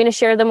 I'm going to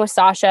share them with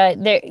Sasha.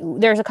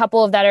 There's a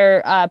couple of that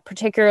are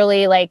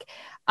particularly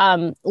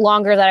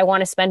longer that I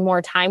want to spend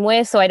more time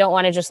with. So I don't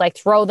want to just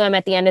throw them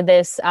at the end of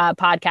this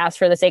podcast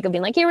for the sake of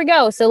being here we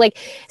go. So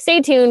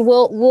stay tuned.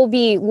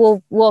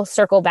 We'll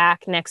circle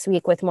back next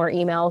week with more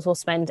emails. We'll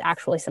spend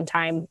actually some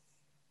time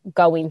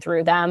going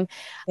through them.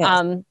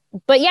 Yes.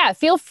 But yeah,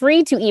 feel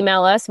free to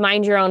email us,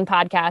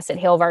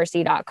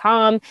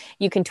 mindyourownpodcast@hailvarsity.com.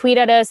 You can tweet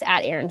at us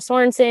at Erin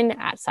Sorensen,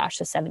 at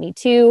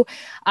Sasha72.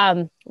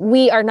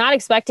 We are not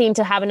expecting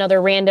to have another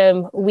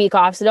random week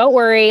off. So don't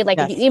worry. Like,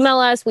 if you email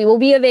us, we will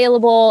be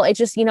available. It's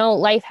just,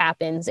 life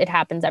happens. It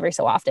happens every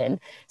so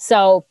often.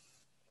 So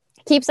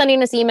keep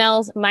sending us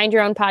emails,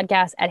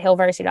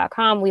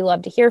 mindyourownpodcast@hailvarsity.com. We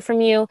love to hear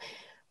from you.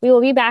 We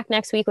will be back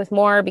next week with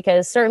more,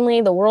 because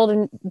certainly the world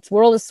of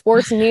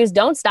sports and news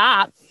don't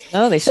stop.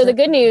 So the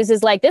good news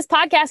is, like, this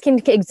podcast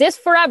can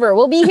exist forever.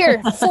 We'll be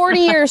here 40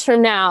 years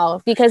from now,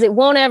 because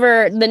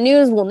the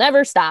news will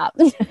never stop.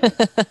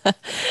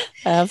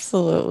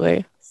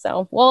 Absolutely.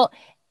 So, well,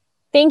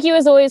 thank you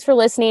as always for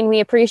listening.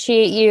 We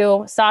appreciate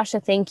you. Sasha,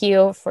 thank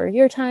you for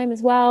your time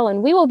as well.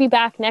 And we will be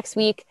back next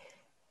week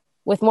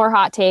with more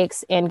hot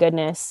takes and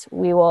goodness.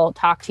 We will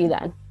talk to you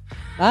then.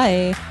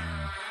 Bye.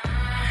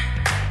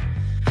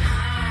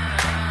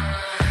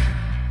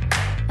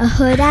 A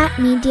Huda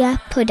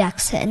Media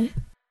Production.